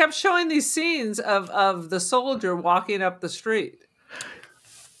 They kept showing these scenes of the soldier walking up the street.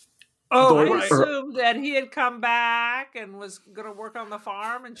 I assumed that he had come back and was going to work on the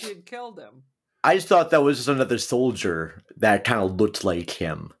farm and she had killed him. I just thought that was just another soldier that kind of looked like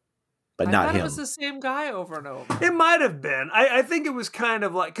him, but not him. It was the same guy over and over. It might have been. I think it was kind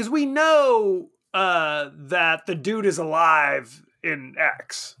of like, because we know that the dude is alive in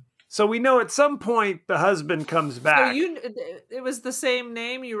X. So we know at some point the husband comes back. So it was the same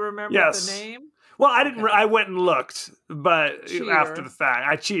name? You remember the name? Well, I didn't. I went and looked, but after the fact,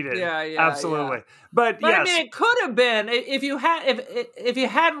 I cheated. Yeah, absolutely. Yeah. But yes. I mean, it could have been if you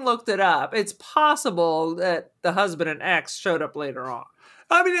hadn't looked it up. It's possible that the husband in X showed up later on.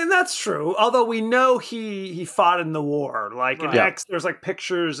 I mean, and that's true. Although we know he fought in the war. Like in X, there's like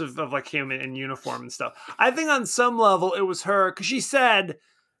pictures of like him in uniform and stuff. I think on some level it was her because she said,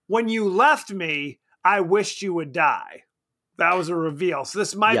 "When you left me, I wished you would die." That was a reveal. So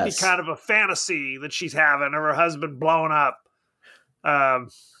this might be kind of a fantasy that she's having of her husband blowing up. And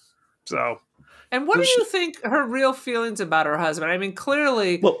what do you think her real feelings about her husband? I mean,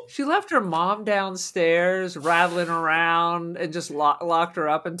 clearly she left her mom downstairs rattling around and just locked her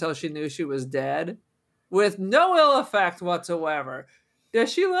up until she knew she was dead with no ill effect whatsoever.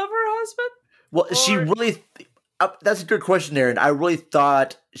 Does she love her husband? Well, she really... that's a good question, Aaron. I really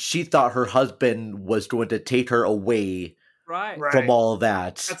thought she thought her husband was going to take her away from all of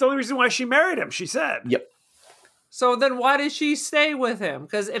that. That's the only reason why she married him, she said. Yep. So then why did she stay with him?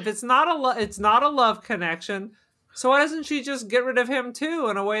 Because if it's not a love connection, so why doesn't she just get rid of him too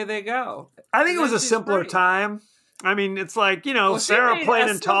and away they go? I think it was a simpler time. I mean, it's like, Sarah played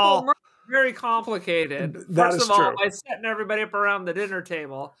in tall. Very complicated. First of all, by setting everybody up around the dinner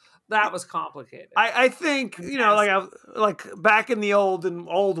table, that was complicated. I think, like back in the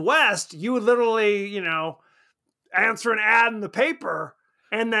old West, you would literally, answer an ad in the paper,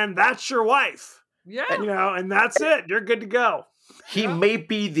 and then that's your wife. Yeah. And that's it. You're good to go. He may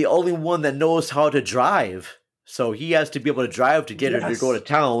be the only one that knows how to drive. So he has to be able to drive to get her to go to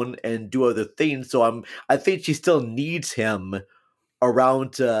town and do other things. So I think she still needs him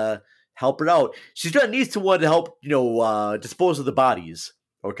around to help her out. She's gonna need someone to help, dispose of the bodies.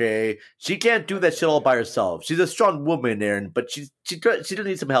 Okay, she can't do that shit all by herself. She's a strong woman, Aaron, but she does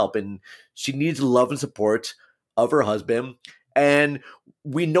need some help, and she needs love and support of her husband. And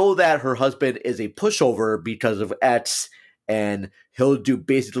we know that her husband is a pushover because of X, and he'll do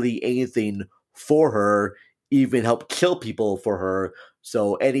basically anything for her, even help kill people for her.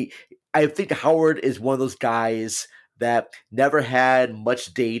 So I think Howard is one of those guys that never had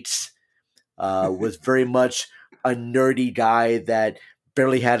much dates, was very much a nerdy guy that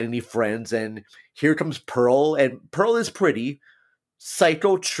barely had any friends. And here comes Pearl, and Pearl is pretty,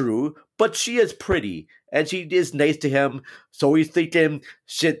 psycho true, but she is pretty, and she is nice to him. So he's thinking,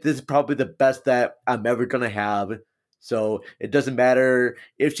 shit, this is probably the best that I'm ever gonna have. So it doesn't matter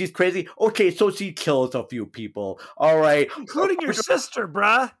if she's crazy. Okay, so she kills a few people. All right. Including your sister,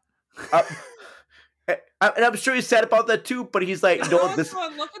 bruh. And I'm sure he's sad about that too. But he's like, no, What's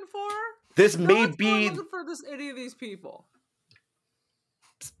one looking for? this No may one's be. looking for any of these people.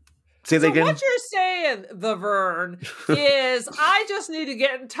 Say that So again. what you're saying, the Vern, is I just need to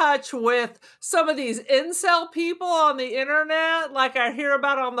get in touch with some of these incel people on the internet, like I hear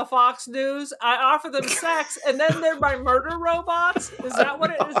about on the Fox News. I offer them sex, and then they're my murder robots. Is that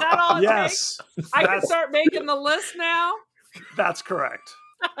what? Is that all it Yes. takes? I can start making the list now. That's correct.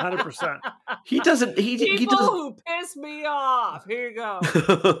 100%. He doesn't. He People doesn't. who piss me off. Here you go.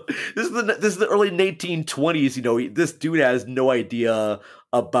 This is the early 1920s. You know, this dude has no idea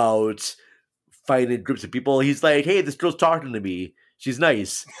about finding groups of people. He's like, hey, this girl's talking to me. She's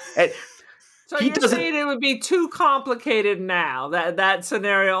nice. And So he you're doesn't. saying it would be too complicated now. That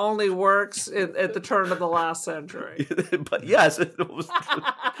scenario only works at the turn of the last century. But yes, it was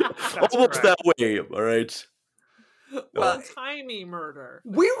almost that way. All right. Well, timey murder.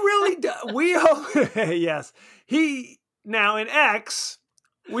 We really do. We hope. Yes. Now in X,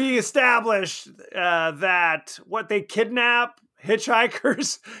 we established that what they kidnap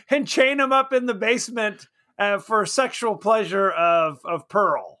hitchhikers and chain them up in the basement for sexual pleasure of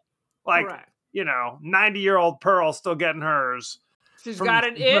Pearl. Like, Correct. 90-year-old Pearl still getting hers. She's from got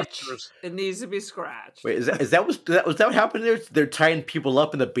an itch. drifters. It needs to be scratched. Wait, was that what happened there? They're tying people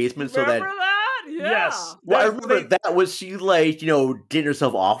up in the basement so Remember that. that? Yeah. Yes. Well, I remember that was she like getting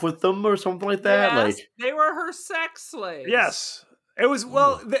herself off with them or something like that. Yes, Like they were her sex slaves. Yes. It was,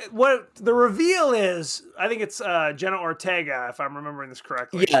 what the reveal is, I think it's Jenna Ortega, if I'm remembering this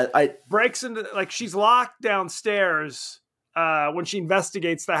correctly. yeah, Breaks into, like, she's locked downstairs when she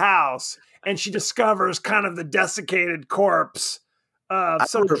investigates the house, and she discovers kind of the desiccated corpse of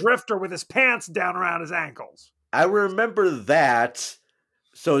some drifter with his pants down around his ankles. I remember that.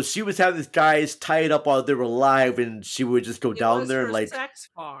 So she was having these guys tied up while they were alive, and she would just go down there and like sex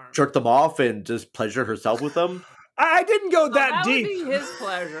farm. jerk them off and just pleasure herself with them. I didn't go that deep. Would be his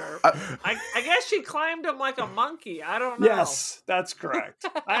pleasure. I guess she climbed him like a monkey. I don't know. Yes, that's correct.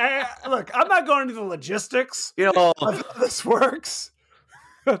 Look, I'm not going into the logistics You know, of how this works.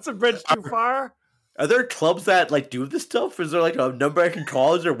 That's a bridge too far. are there clubs that like do this stuff? Is there like a number I can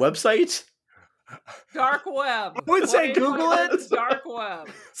call? Is there a website? Dark web. I would say Google it. Dark web.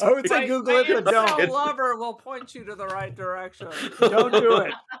 I would say Google it, but incel don't. lover will point you to the right direction. Don't do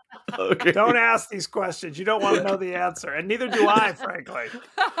it. Okay. Don't ask these questions. You don't want to know the answer, and neither do I, frankly.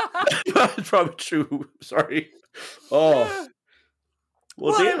 That's probably true. Sorry. Oh.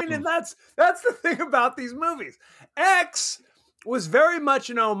 Well, damn. I mean, and that's the thing about these movies. X was very much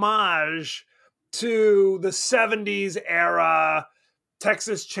an homage to the 70s era,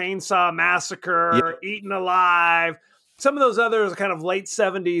 Texas Chainsaw Massacre, Eaten Alive, some of those other kind of late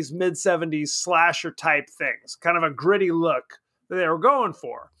 70s, mid 70s slasher type things, kind of a gritty look that they were going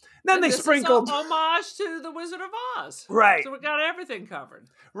for. Then they sprinkled is a homage to the Wizard of Oz, right. So we got everything covered.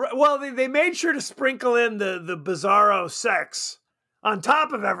 Right, well, they made sure to sprinkle in the bizarro sex on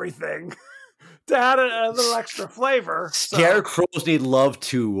top of everything to add a little extra flavor. Scarecrows need love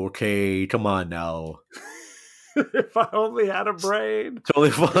too. Okay, come on now. If I only had a brain.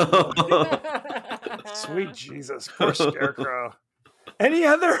 Totally fun. Sweet Jesus, poor Scarecrow. Any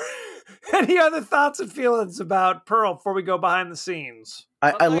other thoughts and feelings about Pearl before we go behind the scenes?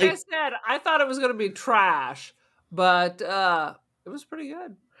 Like I said, I thought it was going to be trash, but it was pretty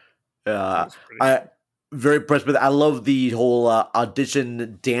good. I very impressed with it. I love the whole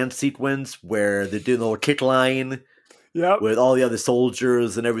audition dance sequence where they're doing the whole kick line. Yep. With all the other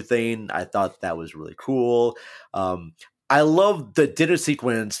soldiers and everything. I thought that was really cool. I love the dinner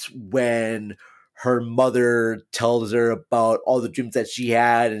sequence when her mother tells her about all the dreams that she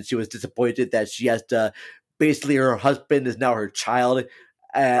had, and she was disappointed that she has to, basically her husband is now her child.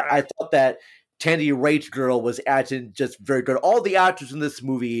 I thought that Tandy Wright girl was acting just very good. All the actors in this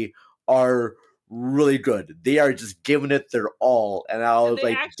movie are really good. They are just giving it their all. And I was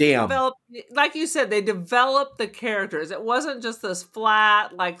like, damn. Like you said, they developed the characters. It wasn't just this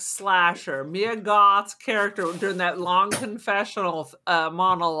flat, like, slasher. Mia Goth's character during that long confessional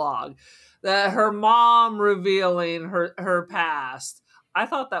monologue, her mom revealing her past. I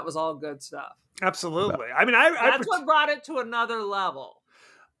thought that was all good stuff. Absolutely. I mean, that's what brought it to another level.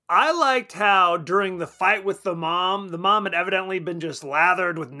 I liked how during the fight with the mom had evidently been just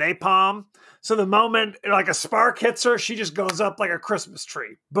lathered with napalm. So the moment like a spark hits her, she just goes up like a Christmas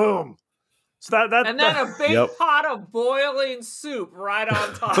tree. Boom. So that and then a big pot of boiling soup right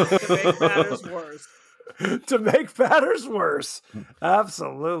on top to make matters worse. To make matters worse.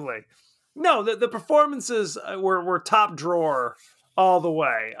 Absolutely. No, the performances were top drawer all the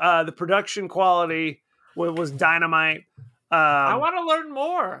way. The production quality was dynamite. I want to learn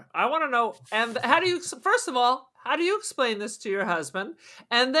more. I want to know. And first of all, how do you explain this to your husband?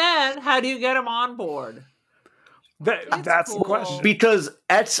 And then how do you get him on board? That's the question. Because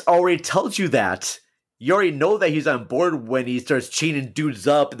X already tells you that. You already know that he's on board when he starts chaining dudes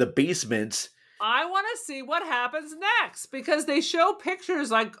up in the basement. I want to see what happens next because they show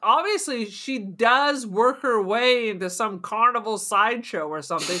pictures. Like, obviously, she does work her way into some carnival sideshow or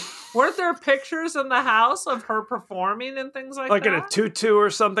something. Weren't there pictures in the house of her performing and things like that? Like in a tutu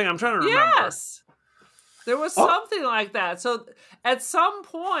or something? I'm trying to remember. Yes. There was something like that. So at some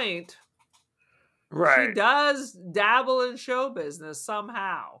point, she does dabble in show business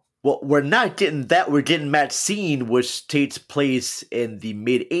somehow. Well, we're not getting that. We're getting Matt Scene, which takes place in the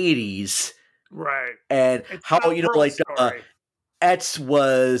mid-'80s. Right. And it's how, X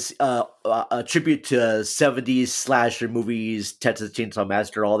was a tribute to 70s slasher movies, Texas Chainsaw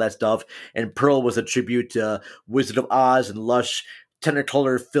Massacre, all that stuff. And Pearl was a tribute to Wizard of Oz and lush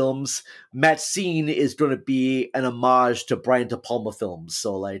Technicolor films. Matt Scene is going to be an homage to Brian De Palma films.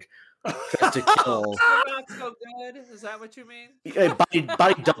 So, like, Dress to Kill. Not so good. Is that what you mean?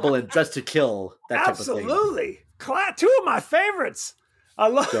 Body Double and Dress to Kill. That Absolutely. Type of thing. Two of my favorites. I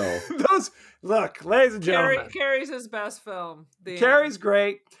love those. Look, ladies and gentlemen. Carrie's his best film. Carrie's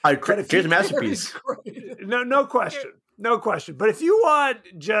great. Carrie's a masterpiece. No question. No question. But if you want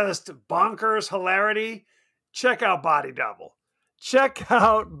just bonkers hilarity, check out Body Double. Check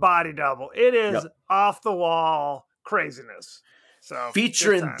out Body Double. It is off the wall craziness. So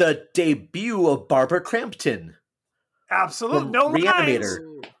featuring the debut of Barbara Crampton. Absolutely. No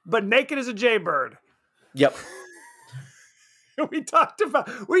Reanimator. But naked as a jaybird. Yep. We talked about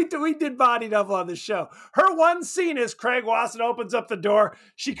we did Body Double on the show. Her one scene is Craig Wasson opens up the door.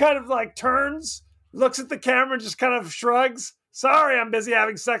 She kind of like turns, looks at the camera, and just kind of shrugs. Sorry, I'm busy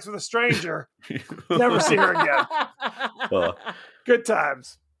having sex with a stranger. Never see her again. Good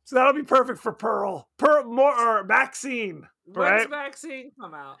times. So that'll be perfect for Pearl. Or Maxine. When's Maxine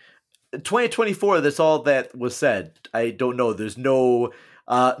come out? 2024. That's all that was said. I don't know. There's no.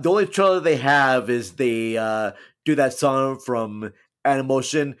 The only trailer they have is they do that song from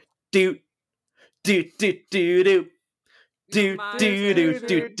Animotion. Do do do do do do do do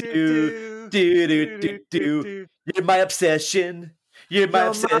do do do do do. You're my obsession. You're my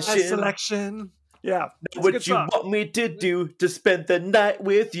obsession. My selection. Yeah. What you want me to do to spend the night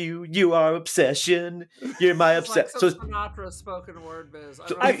with you? You are obsession. You're my obsession. Like some Sinatra spoken word biz.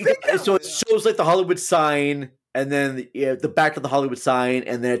 So it shows like the Hollywood sign. And then the back of the Hollywood sign,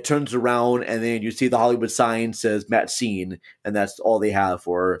 and then it turns around, and then you see the Hollywood sign says Matt Scene, and that's all they have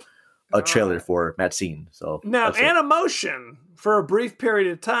for a trailer for Matt Scene. So now, Animotion, for a brief period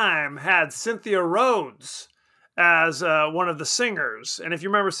of time, had Cynthia Rhodes as one of the singers. And if you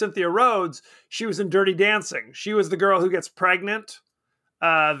remember Cynthia Rhodes, she was in Dirty Dancing. She was the girl who gets pregnant.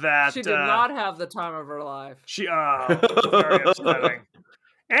 That she did not have the time of her life. Very upsetting.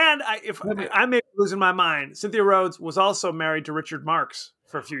 And I may be losing my mind, Cynthia Rhodes was also married to Richard Marx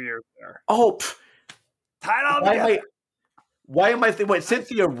for a few years there. Oh, tied all together. Why am I thinking? Wait,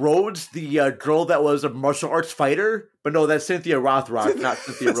 Cynthia Rhodes, the girl that was a martial arts fighter? But no, that's Cynthia Rothrock, not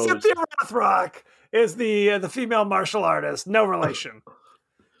Cynthia Rhodes. Cynthia Rothrock is the female martial artist. No relation.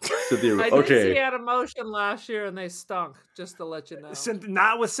 I did see Animotion last year, and they stunk. Just to let you know.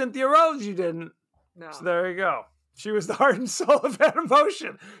 Not with Cynthia Rhodes, you didn't. No. So there you go. She was the heart and soul of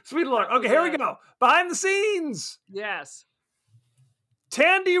Animotion. Sweet Lord. Okay, here we go. Behind the scenes. Yes.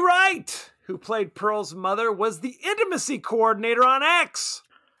 Tandy Wright, who played Pearl's mother, was the intimacy coordinator on X.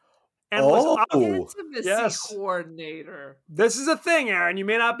 And intimacy coordinator. This is a thing, Aaron. You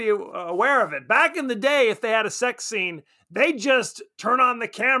may not be aware of it. Back in the day, if they had a sex scene, they just turn on the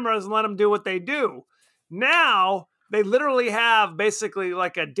cameras and let them do what they do. Now, they literally have basically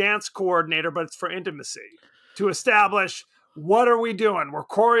like a dance coordinator, but it's for intimacy. To establish, what are we doing? We're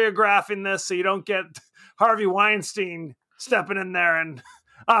choreographing this so you don't get Harvey Weinstein stepping in there and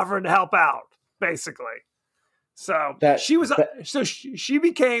offering to help out, basically. So she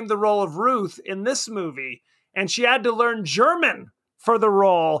became the role of Ruth in this movie, and she had to learn German for the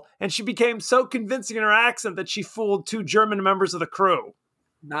role, and she became so convincing in her accent that she fooled 2 German members of the crew.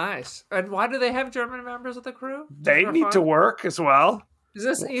 Nice. And why do they have German members of the crew? They need to work as well. Is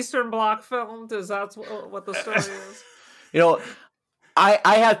this Eastern Bloc filmed? Is that what the story is?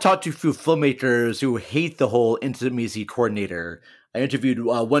 I have talked to a few filmmakers who hate the whole intimacy coordinator. I interviewed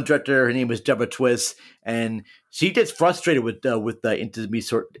one director. Her name was Deborah Twist, and she gets frustrated with the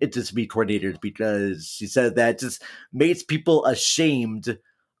intimacy coordinators because she said that just makes people ashamed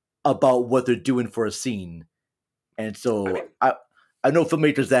about what they're doing for a scene. And so I know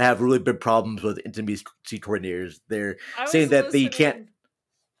filmmakers that have really big problems with intimacy coordinators. They're saying that they can't.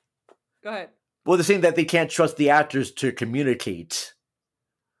 Go ahead. Well, they're saying that they can't trust the actors to communicate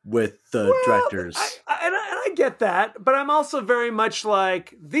with the directors. I get that, but I'm also very much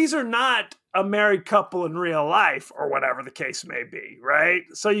like, these are not a married couple in real life or whatever the case may be, right?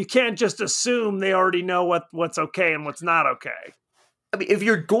 So you can't just assume they already know what's okay and what's not okay. I mean, if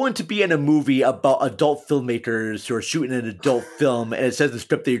you're going to be in a movie about adult filmmakers who are shooting an adult film and it says in the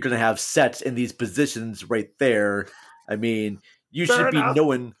script that you're going to have sets in these positions right there, I mean, you should be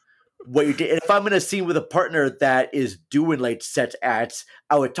knowing what you're doing. And if I'm in a scene with a partner that is doing like set acts,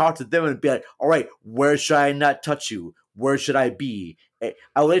 I would talk to them and be like, all right, where should I not touch you? Where should I be?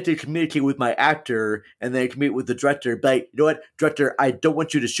 I would like to communicate with my actor and then communicate with the director. But you know what, director, I don't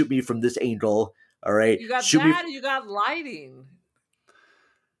want you to shoot me from this angle. All right. You got shoot that, you got lighting.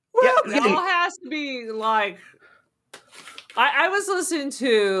 Well, it all has to be like. I was listening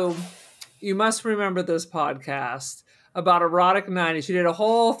to, you must remember this podcast about erotic 90s. She did a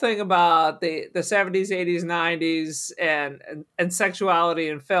whole thing about the 70s, 80s, 90s and sexuality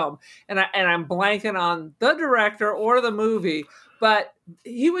in film. And I'm blanking on the director or the movie, but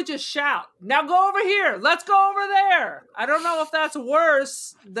he would just shout, now go over here. Let's go over there. I don't know if that's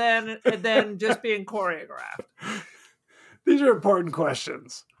worse than just being choreographed. These are important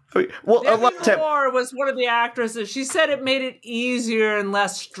questions. Well, Demi Moore was one of the actresses. She said it made it easier and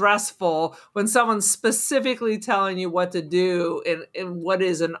less stressful when someone's specifically telling you what to do in what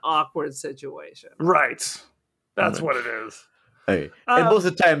is an awkward situation. Right. That's what it is. Hey. And most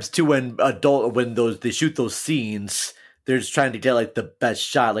of the times too, when they shoot those scenes, they're just trying to get like the best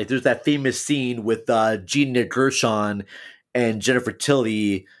shot. Like there's that famous scene with Gina Gershon and Jennifer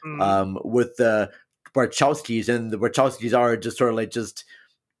Tilly with the Wachowskis, and the Wachowskis are just sort of like just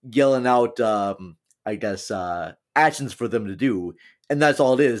yelling out, actions for them to do, and that's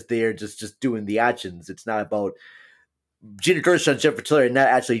all it is. They're just doing the actions. It's not about Gina Gershon and Jennifer Tilly not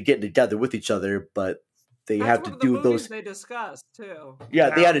actually getting together with each other, but that's have to do those. They discussed too.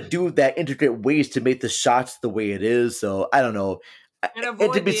 Yeah, they had to do that intricate ways to make the shots the way it is. So I don't know. And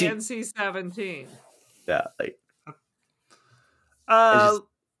avoid the NC-17. Yeah, like.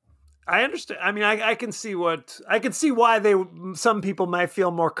 I understand. I mean, I can see why some people might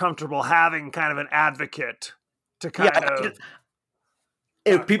feel more comfortable having kind of an advocate to kind of.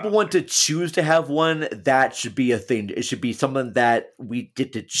 If people want to choose to have one, that should be a thing. It should be someone that we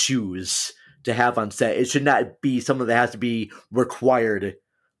get to choose to have on set. It should not be someone that has to be required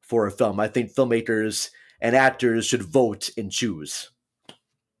for a film. I think filmmakers and actors should vote and choose.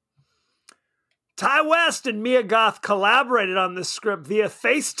 Ti West and Mia Goth collaborated on this script via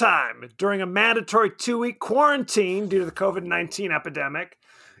FaceTime during a mandatory 2-week quarantine due to the COVID-19 epidemic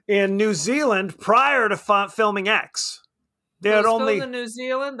in New Zealand prior to filming X. They had only filmed in New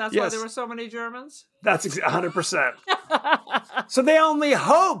Zealand. That's why there were so many Germans. That's 100%. So they only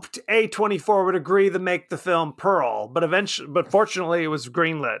hoped A24 would agree to make the film Pearl, but fortunately, it was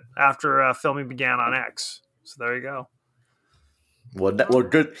greenlit after filming began on X. So there you go. Well,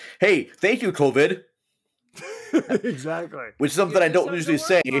 good. Hey, thank you, COVID. Exactly. Which is something I don't usually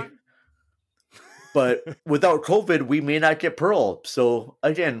say. But without COVID, we may not get Pearl. So,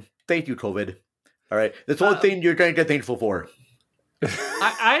 again, thank you, COVID. All right. That's the only thing you're going to get thankful for.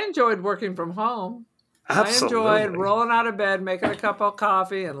 I enjoyed working from home. Absolutely. I enjoyed rolling out of bed, making a cup of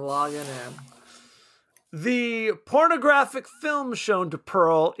coffee, and logging in. The pornographic film shown to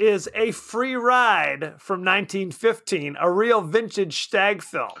Pearl is A Free Ride from 1915, a real vintage stag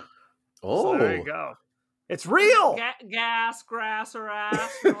film. Oh. So there you go. It's real. Gas, grass, or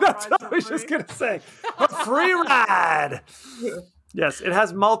ass. That's what I was just going to say. A free ride. Yes, it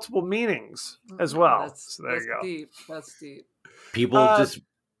has multiple meanings as well. So there you go. Deep. That's deep. People just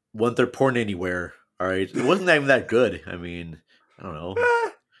want their porn anywhere. All right. It wasn't even that good. I mean, I don't know.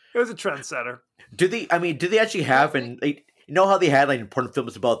 It was a trendsetter. Do they actually have, and like, you know how they had like important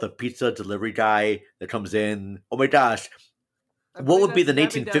films about the pizza delivery guy that comes in? Oh my gosh. What would be the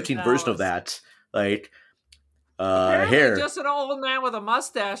 1915 version of that? Like, hair. Just an old man with a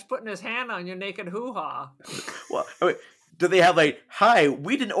mustache putting his hand on your naked hoo-ha. Well, I mean, do they have like, hi,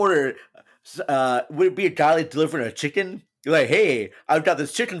 we didn't order, would it be a guy like delivering a chicken? You're like, hey, I've got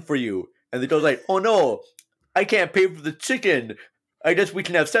this chicken for you. And the guy's like, oh no, I can't pay for the chicken. I guess we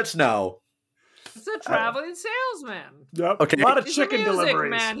can have sets now. It's a traveling salesman. Yep. Okay. A lot of He's chicken the music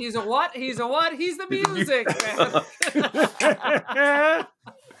deliveries. Man. He's a what? He's a what? He's the music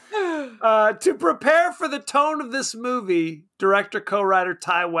man. To prepare for the tone of this movie, director co-writer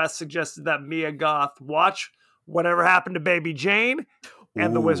Ti West suggested that Mia Goth watch Whatever Happened to Baby Jane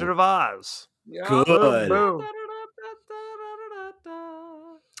and The Wizard of Oz. Good. Boom.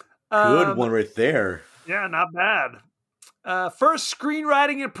 Good one right there. Yeah, not bad. First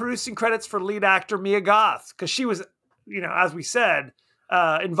screenwriting and producing credits for lead actor Mia Goth, because she was, as we said,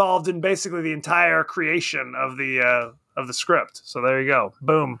 involved in basically the entire creation of the script. So there you go.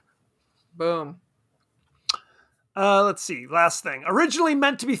 Boom. Boom. Let's see. Last thing. Originally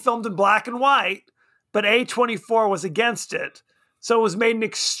meant to be filmed in black and white, but A24 was against it. So it was made in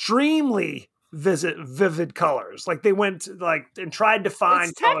extremely vivid colors. Like they went and tried to find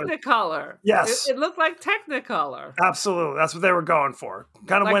it's Technicolor. Yes. It looked like Technicolor. Absolutely. That's what they were going for.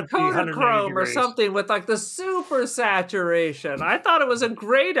 Kind of like went the 180 Kodachrome or degrees. something with like the super saturation. I thought it was a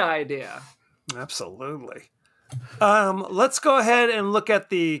great idea. Absolutely. Let's go ahead and look at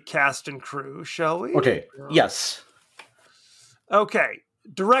the cast and crew, shall we? Okay. Yes. Okay.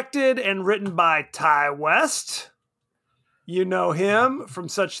 Directed and written by Ty West. You know him from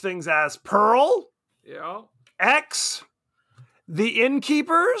such things as Pearl, Yeah. X, The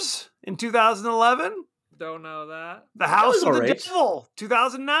Innkeepers in 2011, Don't know that. The House was of the alright. Devil,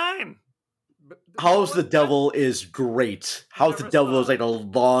 2009. House of the Devil is great. House of the Never Devil saw is like a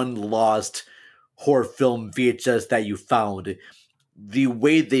long lost horror film VHS that you found. The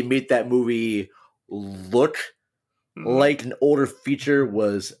way they made that movie look like an older feature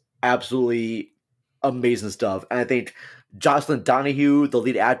was absolutely amazing stuff. And I think Jocelyn Donahue, the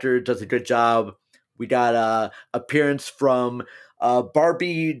lead actor, does a good job. We got appearance from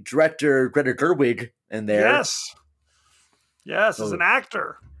Barbie director Greta Gerwig in there. Yes, as an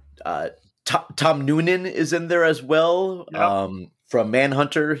actor. Tom Noonan is in there as well. Yep. From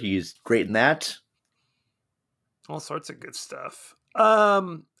Manhunter, he's great in that. All sorts of good stuff.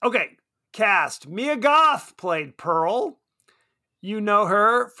 Okay, cast. Mia Goth played Pearl. You know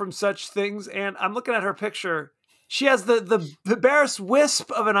her from such things, and I'm looking at her picture. She has the barest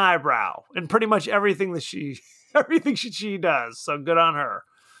wisp of an eyebrow in pretty much everything that she does. So good on her.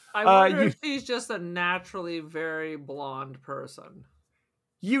 I wonder if she's just a naturally very blonde person.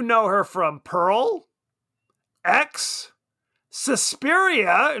 You know her from Pearl, X,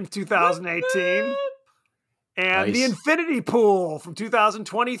 Suspiria in 2018, and The Nice. Infinity Pool from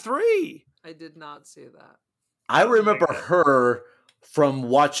 2023. I did not see that. I remember her from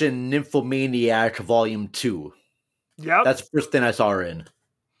watching Nymphomaniac Volume 2. Yep. That's the first thing I saw her in.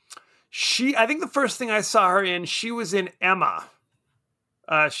 I think the first thing I saw her in, she was in Emma.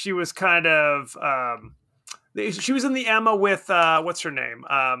 She was kind of, she was in the Emma with, what's her name?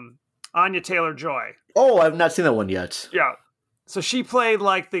 Anya Taylor-Joy. Oh, I've not seen that one yet. Yeah. So she played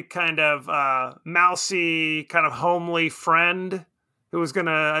like the kind of mousy, kind of homely friend who was going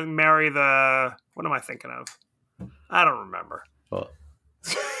to marry what am I thinking of? I don't remember. Oh.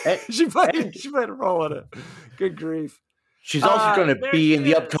 She played a role in it. Good grief. She's also going to there be in she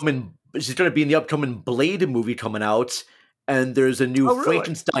the is. upcoming. She's going to be in the upcoming Blade movie coming out, and there's a new Oh, really?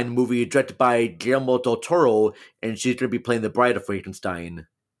 Frankenstein movie directed by Guillermo del Toro, and she's going to be playing the Bride of Frankenstein.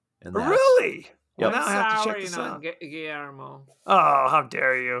 In that. Really? Well, Yep. now I have to check Souring this on out. Guillermo. Oh, how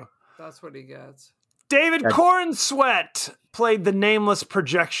dare you. That's what he gets. David That's- Cornsweet played the nameless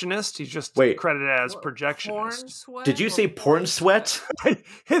projectionist. He's just Wait. credited as Corn projectionist. sweat Did you or say porn sweat?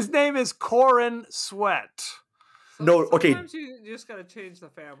 His name is Corin Sweat. No, okay. Sometimes you just gotta change the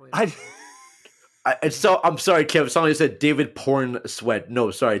family. I'm sorry, Kev. Somebody said David Porn Sweat.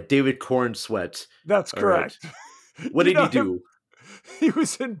 No, sorry, David Corn Sweat. That's All right. correct. What You did he know him? do? He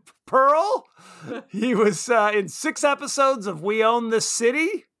was in Pearl. He was in 6 episodes of We Own This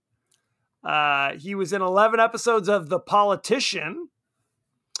City. He was in 11 episodes of The Politician.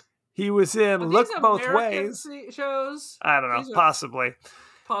 He was in Are Look these Both American Ways. shows? I don't know, These are- possibly.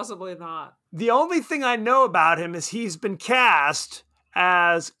 Possibly not. The only thing I know about him is he's been cast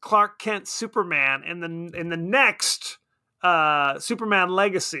as Clark Kent Superman in the next Superman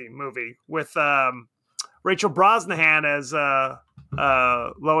Legacy movie with Rachel Brosnahan as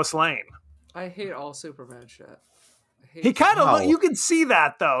Lois Lane. I hate all Superman shit. I hate He kind of Wow. you can see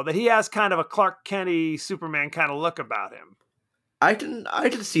that though, that he has kind of a Clark Kent-y Superman kind of look about him. I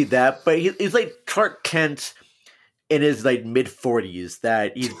can see that, but he's like Clark Kent in his like mid 40s.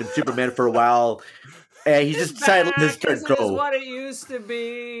 That he's been Superman for a while, and he just decided to let his back turn isn't go. what it used to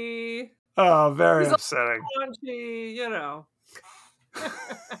be. Oh, very He's upsetting. Raunchy, you know.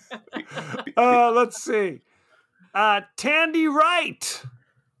 Let's see. Tandy Wright,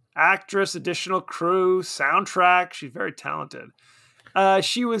 actress, additional crew, soundtrack. She's very talented.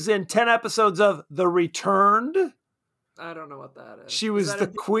 She was in 10 episodes of The Returned. I don't know what that is. She Is was that the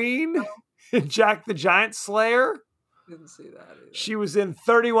a- queen in Jack the Giant Slayer. Didn't see that either. She was in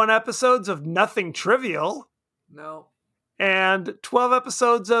 31 episodes of Nothing Trivial No. and 12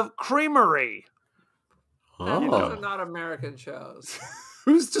 episodes of Creamery. Those are Oh, not American shows.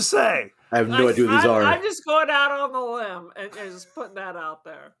 Who's to say? I have no idea who these are. I'm just going out on the limb and just putting that out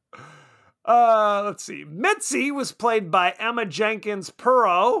there. Let's see. Mitzi was played by Emma Jenkins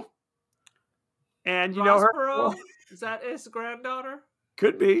Perot. And you know Ross her? Perot? Is that his granddaughter?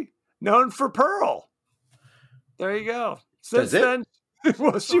 Could be. Known for Pearl. There you go. Since then,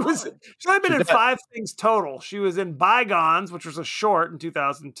 well, she's only been in 5 things total. She was in Bygones, which was a short in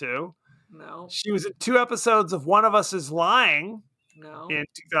 2002. No. She was in 2 episodes of One of Us is Lying in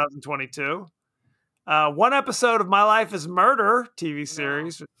 2022. 1 episode of My Life is Murder TV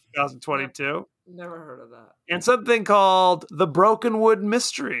series in 2022. Never heard of that. And something called The Brokenwood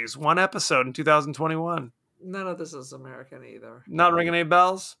Mysteries, 1 episode in 2021. None of this is American either. Not ringing any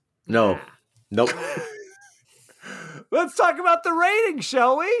bells? No. Nope. Let's talk about the rating,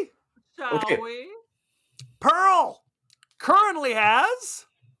 shall we? Shall we? Pearl currently has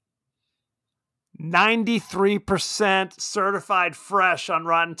 93% certified fresh on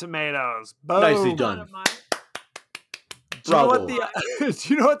Rotten Tomatoes. Boom. Nicely done. Do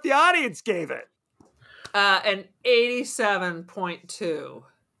you know what the audience gave it? An 87.2.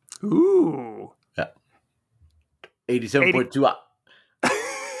 Ooh. Yeah. 87.2.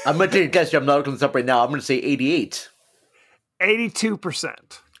 I'm going to take a guess. I'm not looking this up right now. I'm going to say 88. 82%.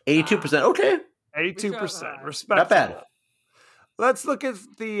 82%. Okay. 82%. Respectful. Not bad. Let's look at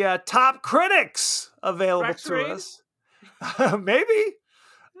the top critics available Rex to Reed? us. Maybe.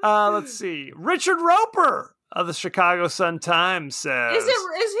 Let's see. Richard Roper of the Chicago Sun-Times says... Is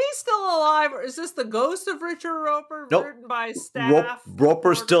he still alive? Or is this the ghost of Richard Roper? Nope. Written by staff?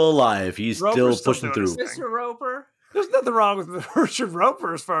 Roper's still alive. He's Roper's still pushing doing through. his Mr. Roper? There's nothing wrong with Richard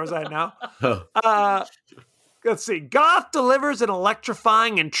Roper as far as I know. Let's see. Goth delivers an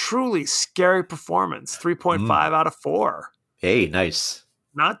electrifying and truly scary performance. 3.5 out of 4. Hey, nice.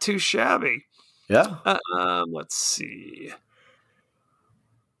 Not too shabby. Yeah. Let's see.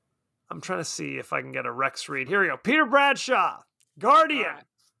 I'm trying to see if I can get a Rex Reed. Here we go. Peter Bradshaw, Guardian. Right.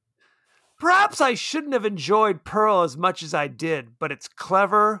 Perhaps I shouldn't have enjoyed Pearl as much as I did, but it's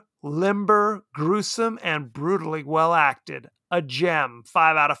clever, limber, gruesome, and brutally well acted. A gem.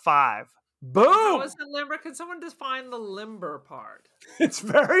 5 out of 5. Boom! How is it limber? Can someone define the limber part? It's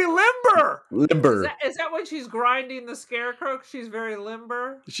very limber. Limber. Is that when she's grinding the scarecrow? She's very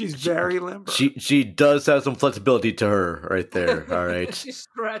limber. She's very limber. She does have some flexibility to her right there. All right. She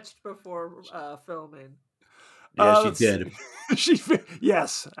stretched before filming. Yeah, she did.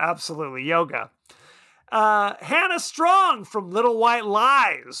 Yes, absolutely. Yoga. Hannah Strong from Little White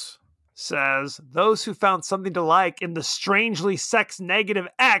Lies says, those who found something to like in the strangely sex-negative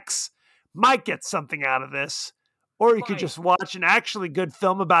X might get something out of this. Or you could just watch an actually good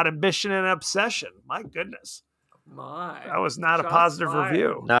film about ambition and obsession. My goodness. That was not a positive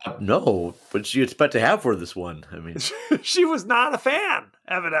review. No, but you expect to have for this one. I mean, she was not a fan,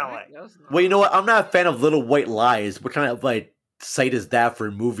 evidently. Well, you know what? I'm not a fan of Little White Lies. What kind of site is that for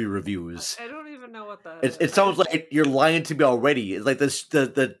movie reviews? I don't even know what that is. It sounds like you're lying to me already. It's like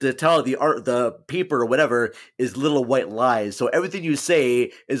the title, the paper or whatever is Little White Lies. So everything you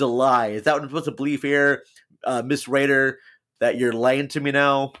say is a lie. Is that what I'm supposed to believe here, Miss Writer? That you're lying to me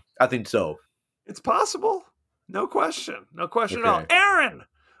now? I think so. It's possible. No question. No question at all. Aaron,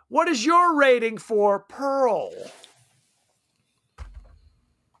 what is your rating for Pearl?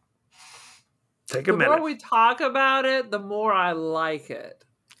 Take a minute. The more we talk about it, the more I like it.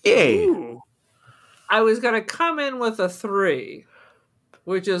 Hey. Ooh. I was going to come in with a 3,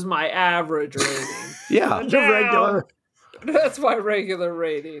 which is my average rating. Yeah. Regular. That's my regular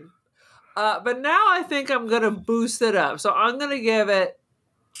rating. But now I think I'm going to boost it up. So I'm going to give it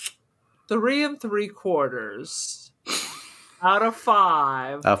 3 3/4 out of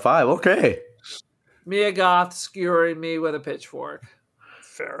 5. Out of 5, okay. Mia Goth skewering me with a pitchfork.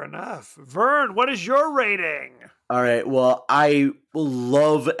 Fair enough. Vern, what is your rating? All right. Well, I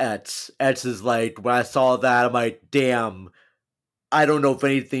love Etz. Etz is like, when I saw that, I'm like, damn, I don't know if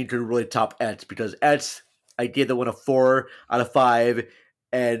anything could really top Etz, because Etz, I gave that one a 4 out of 5.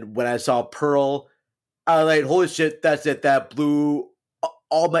 And when I saw Pearl, I was like, holy shit, that's it. That blew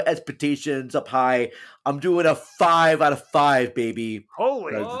all my expectations up high. I'm doing a 5 out of 5, baby.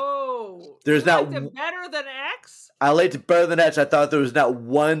 Holy. Whoa. There's you not liked it better than X? I liked it better than Etz. I thought there was not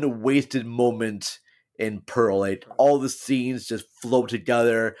one wasted moment in Pearl. Like, all the scenes just flow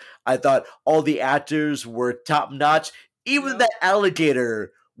together. I thought all the actors were top notch. Even that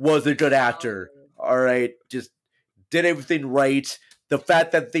alligator was a good actor. All right. Just did everything right. The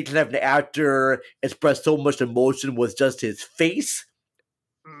fact that they can have an actor express so much emotion with just his face.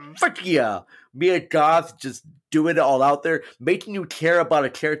 Fuck yeah. Mia Goth just doing it all out there, making you care about a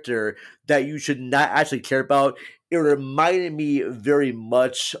character that you should not actually care about it reminded me very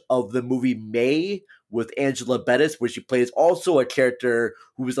much of the movie May with Angela Bettis, where she plays also a character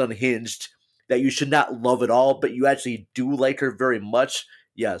who is unhinged that you should not love at all, but you actually do like her very much.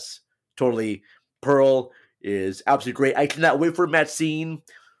 Yes, totally. Pearl is absolutely great. I cannot wait for Matt Scene.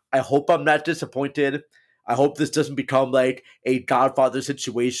 I hope I'm not disappointed. I hope this doesn't become like a Godfather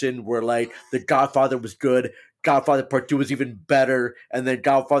situation where like the Godfather was good, Godfather Part 2 was even better, and then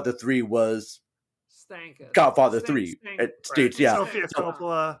Godfather 3 was Godfather 3 at stage. Yeah. Sofia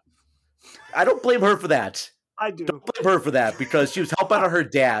Coppola. I don't blame her for that. I do. Don't blame her for that because she was helping out her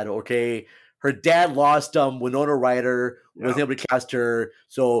dad, okay? Her dad lost Winona Ryder, wasn't able to cast her.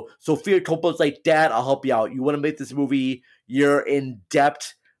 So Sofia Coppola's like, Dad, I'll help you out. You want to make this movie? You're in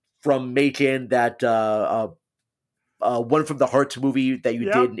debt from making that One from the Heart movie that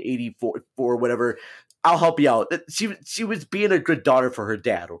you did in 84 or whatever. I'll help you out. She was being a good daughter for her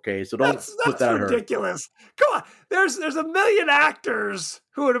dad, okay? So don't put that on her. That's ridiculous. Come on. There's a million actors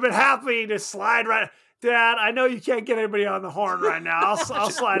who would have been happy to slide right. Dad, I know you can't get anybody on the horn right now. I'll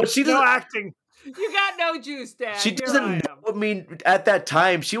slide. Well, she no acting. You got no juice, Dad. She doesn't know. I mean, at that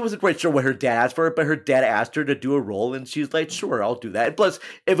time, she wasn't quite sure what her dad asked for, but her dad asked her to do a role, and she's like, sure, I'll do that. And plus,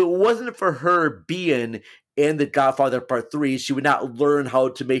 if it wasn't for her being in The Godfather Part 3, she would not learn how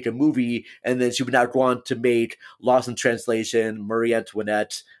to make a movie, and then she would not go on to make Lost in Translation, Marie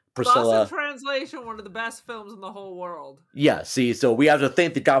Antoinette, Priscilla. Lost in Translation, one of the best films in the whole world. Yeah, see, so we have to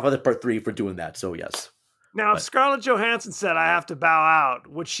thank The Godfather Part 3 for doing that, so yes. Now, if Scarlett Johansson said, I have to bow out,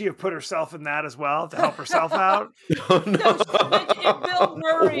 would she have put herself in that as well to help herself out? Oh, no. If Bill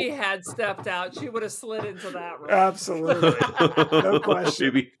Murray had stepped out, she would have slid into that role. Absolutely. No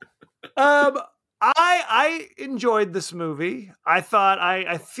question. Maybe. I enjoyed this movie. I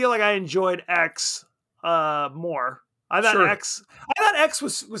feel like I enjoyed X more. I thought X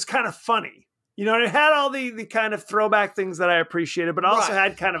was kind of funny. You know, it had all the kind of throwback things that I appreciated, but also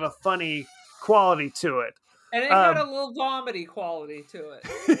had kind of a funny quality to it. And it had a little vomity quality to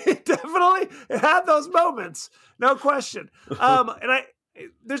it. Definitely. It had those moments. No question.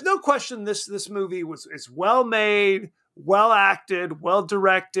 There's no question this movie is well made, well acted, well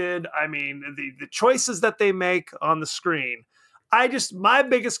directed. I mean, the choices that they make on the screen. My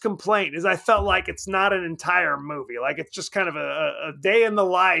biggest complaint is I felt like it's not an entire movie. Like it's just kind of a day in the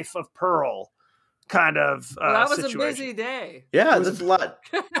life of Pearl kind of that was situation. A busy day. Yeah, that's a lot.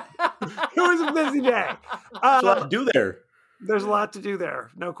 It was a busy day. There's a lot to do there. There's a lot to do there,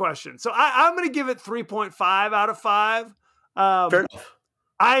 no question. So I'm going to give it 3.5 out of 5. Fair enough.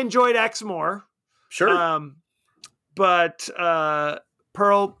 I enjoyed X more. Sure. But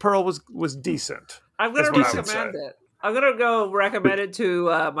Pearl was decent. I'm going to recommend it. I'm going to go recommend it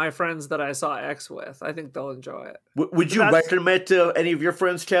to my friends that I saw X with. I think they'll enjoy it. Would you recommend to any of your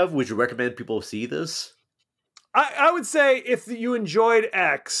friends, Kev? Would you recommend people see this? I would say if you enjoyed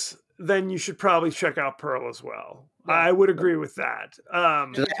X, then you should probably check out Pearl as well. Yeah. I would agree with that.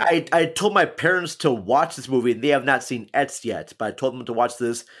 I told my parents to watch this movie, and they have not seen X yet, but I told them to watch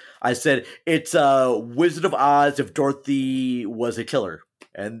this. I said, it's Wizard of Oz if Dorothy was a killer.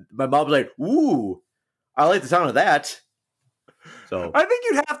 And my mom was like, ooh, I like the sound of that. So I think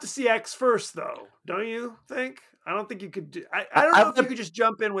you'd have to see X first, though. Don't you think? I don't think you could do... I don't know if you could just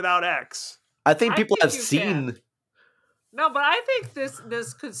jump in without X. I think people have seen... No, but I think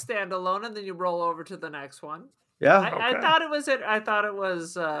this could stand alone, and then you roll over to the next one. Yeah, I thought it was it. I thought it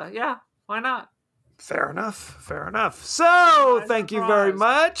was. Yeah, why not? Fair enough. So, thank you very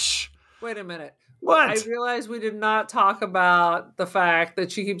much. Wait a minute. What? I realized we did not talk about the fact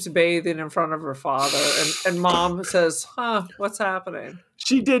that she keeps bathing in front of her father, and Mom says, "Huh, what's happening?"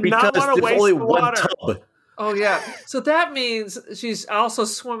 She did not want to waste the water. Tub. Oh, yeah. So that means she's also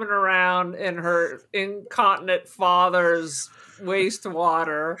swimming around in her incontinent father's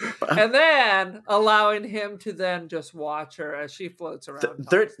wastewater and then allowing him to then just watch her as she floats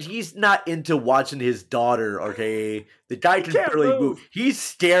around. He's not into watching his daughter, okay? The guy can barely move. He's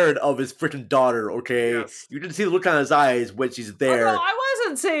scared of his freaking daughter, okay? Yes. You can see the look on his eyes when she's there. Oh, no, I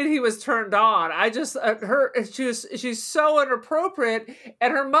wasn't saying he was turned on. I just, she's so inappropriate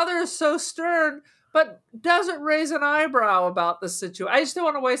and her mother is so stern, but doesn't raise an eyebrow about the situation. I just don't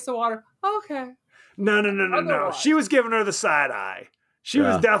want to waste the water. Okay. No. She was giving her the side eye. She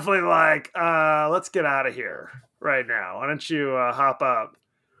was definitely like, let's get out of here right now. Why don't you hop up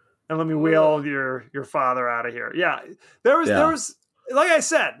and let me wheel your father out of here? Yeah. There was, like I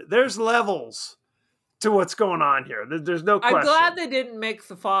said, there's levels to what's going on here. There's no question. I'm glad they didn't make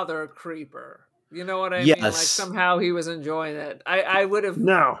the father a creeper. You know what I mean? Like somehow he was enjoying it. I would have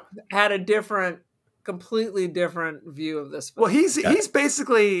had a completely different view of this film. Well, he's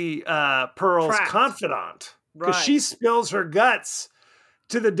basically Pearl's confidant. because she spills her guts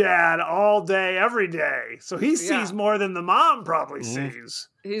to the dad all day, every day. So he sees more than the mom probably sees.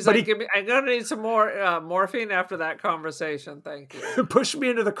 He's like, I'm going to need some more morphine after that conversation. Thank you. Push me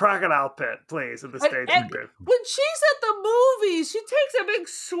into the crocodile pit, please, at the stage pit. When she's at the movies, she takes a big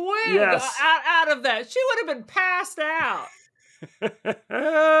swing out of that. She would have been passed out.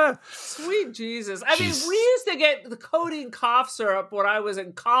 Sweet Jesus. I mean, we used to get the codeine cough syrup when I was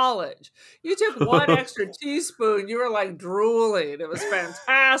in college. You took one extra teaspoon, you were like drooling. It was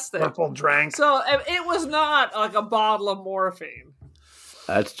fantastic. Purple drank. So it was not like a bottle of morphine.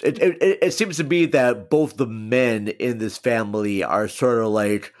 It seems to be that both the men in this family are sort of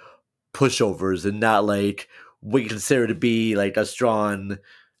like pushovers and not like we consider to be like a strong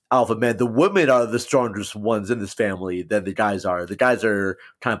alpha men. The women are the strongest ones in this family than the guys are. The guys are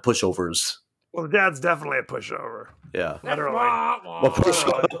kind of pushovers. Well, the dad's definitely a pushover. Yeah. Literally.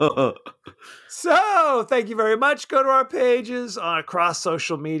 So, thank you very much. Go to our pages across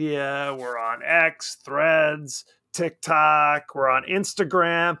social media. We're on X, Threads, TikTok. We're on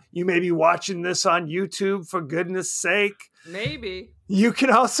Instagram. You may be watching this on YouTube, for goodness sake. Maybe. You can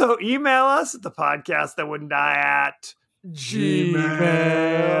also email us at the podcast that wouldn't die at Gmail.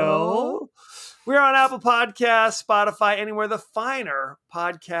 We're on Apple Podcasts, Spotify, anywhere the finer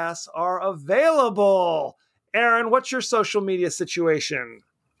podcasts are available. Aaron, what's your social media situation?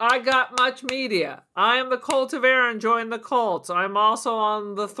 I got much media. I am the cult of Aaron. Join the cult. I'm also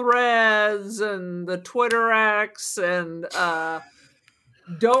on the Threads and the Twitter X and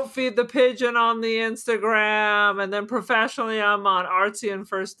Don't Feed the Pigeon on the Instagram. And then professionally, I'm on Artsy and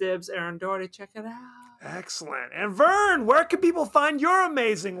First Dibs. Aaron Doherty, check it out. Excellent. And Vern, where can people find your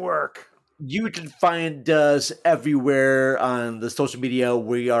amazing work? You can find us everywhere on the social media.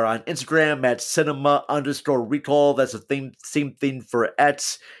 We are on Instagram at cinema_recall. That's the same thing for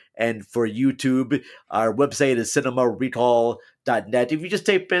X and for YouTube. Our website is cinemarecall.net. If you just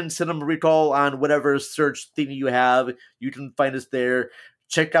type in Cinema Recall on whatever search thing you have, you can find us there.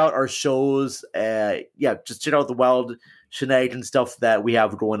 Check out our shows. Just check out the wild shenanigans stuff that we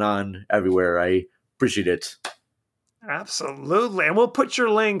have going on everywhere. I appreciate it. Absolutely. And we'll put your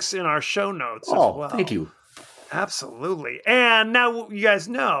links in our show notes as well. Thank you. Absolutely. And now you guys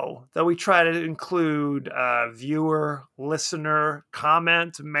know that we try to include viewer, listener,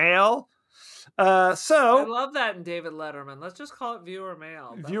 comment, mail. I love that in David Letterman. Let's just call it viewer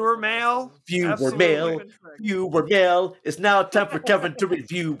mail. Viewer mail. Viewer mail. Viewer mail. It's now time for Kevin to read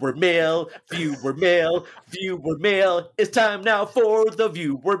viewer mail. Viewer mail. Viewer mail. It's time now for the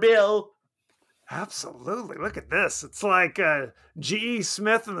viewer mail. Absolutely. Look at this. It's like G.E.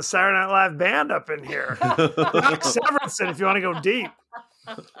 Smith and the Saturday Night Live band up in here. Doc Severinsen, if you want to go deep.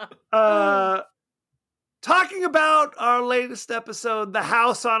 Talking about our latest episode, The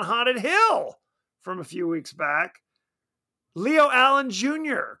House on Haunted Hill, from a few weeks back, Leo Allen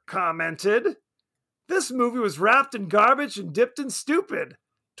Jr. commented, "This movie was wrapped in garbage and dipped in stupid.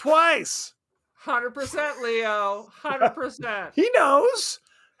 Twice." 100%, Leo. 100%. He knows.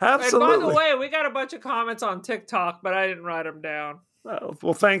 Absolutely. And by the way, we got a bunch of comments on TikTok, but I didn't write them down. Oh,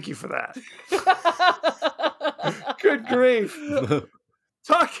 well, thank you for that. Good grief.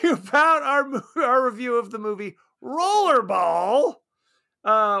 Talking about our review of the movie Rollerball,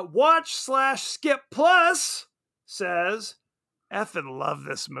 Watch/Skip Plus says, effing love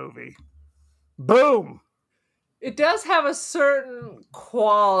this movie. Boom. It does have a certain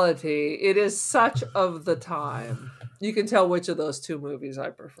quality. It is such of the time. You can tell which of those two movies I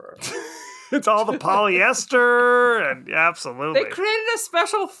prefer. It's all the polyester and absolutely. They created a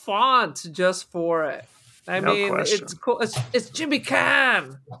special font just for it. I mean, it's cool. It's Jimmy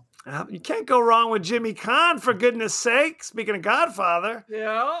Caan. You can't go wrong with Jimmy Caan, for goodness sake. Speaking of Godfather.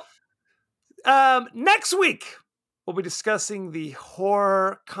 Yeah. Next week, we'll be discussing the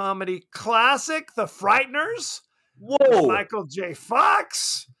horror comedy classic, The Frighteners. Whoa. Michael J.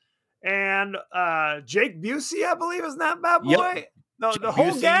 Fox and Jake Busey, I believe, isn't that bad boy? Yep. No, the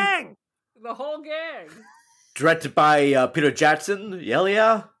whole gang. The whole gang. Directed by Peter Jackson. Hell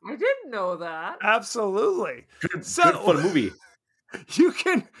yeah. I didn't know that. Absolutely. Good fun movie. You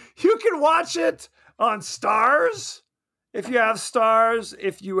can watch it on Stars if you have Stars.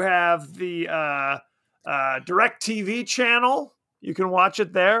 If you have the DirecTV channel, you can watch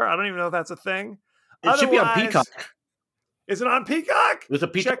it there. I don't even know if that's a thing. It should be on Peacock. Is it on Peacock? There's a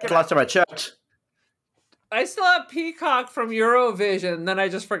Peacock last time I checked. I still have Peacock from Eurovision, then I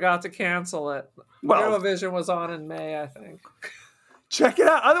just forgot to cancel it. Well, Eurovision was on in May, I think. Check it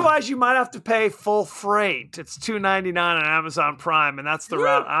out. Otherwise, you might have to pay full freight. It's $2.99 on Amazon Prime, and that's the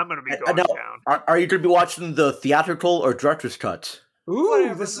route I'm going to be going down. Are you going to be watching the theatrical or director's cut?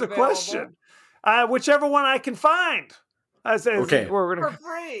 Ooh, this is a question. Whichever one I can find. I say, okay, we're For gonna.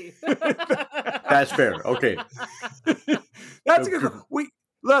 free. That's fair. Okay, That's a good.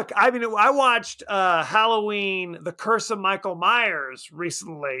 Look. I mean, I watched Halloween: The Curse of Michael Myers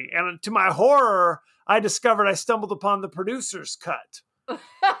recently, and to my horror, I discovered I stumbled upon the producer's cut.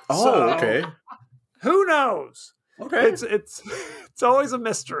 Oh, okay. Who knows? Okay. It's always a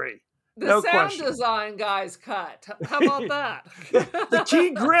mystery. The No sound question. design guy's cut. How about that? The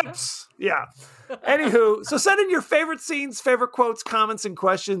key grips. Yeah. Anywho, so send in your favorite scenes, favorite quotes, comments, and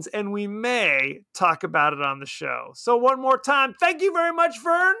questions, and we may talk about it on the show. So one more time, thank you very much,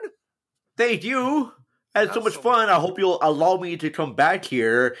 Vern. Thank you. I had so much fun. I hope you'll allow me to come back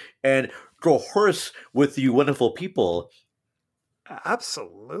here and go horse with you wonderful people.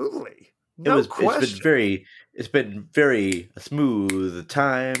 Absolutely. No question. It's been very smooth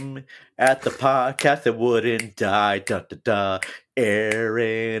time at the podcast that wouldn't die. Da, da, da.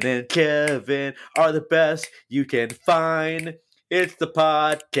 Aaron and Kevin are the best you can find. It's the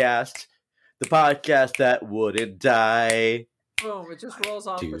podcast that wouldn't die. Boom, it just rolls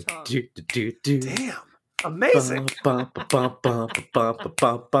off the tongue. Damn. Amazing. Bum, bum, bum, bum, bum,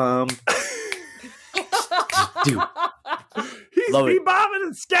 bum, bum. He's bebobbing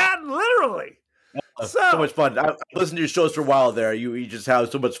and scatting, literally. So much fun. I listened to your shows for a while there. You just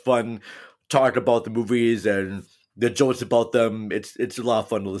have so much fun talking about the movies and the jokes about them. It's a lot of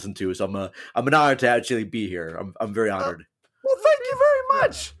fun to listen to. So I'm an honor to actually be here. I'm very honored. Well, thank you very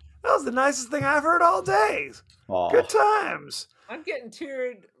much. That was the nicest thing I've heard all day. Aww. Good times. I'm getting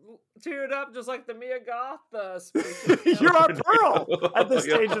teared up just like the Mia Goth speech. You're our Pearl at this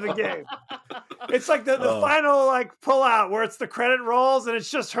stage of the game. It's like the final like pull out where it's the credit rolls and it's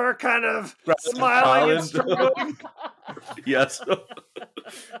just her kind of smiling and struggling. Yes.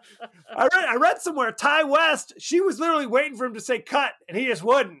 I read somewhere Ty West, she was literally waiting for him to say cut and he just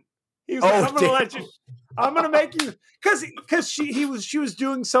wouldn't. He was like, I'm gonna let you. I'm gonna make you because she was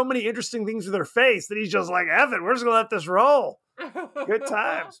doing so many interesting things with her face that he's just like, Evan, we're just gonna let this roll. Good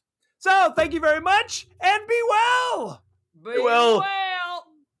times. So thank you very much and be well. Be well.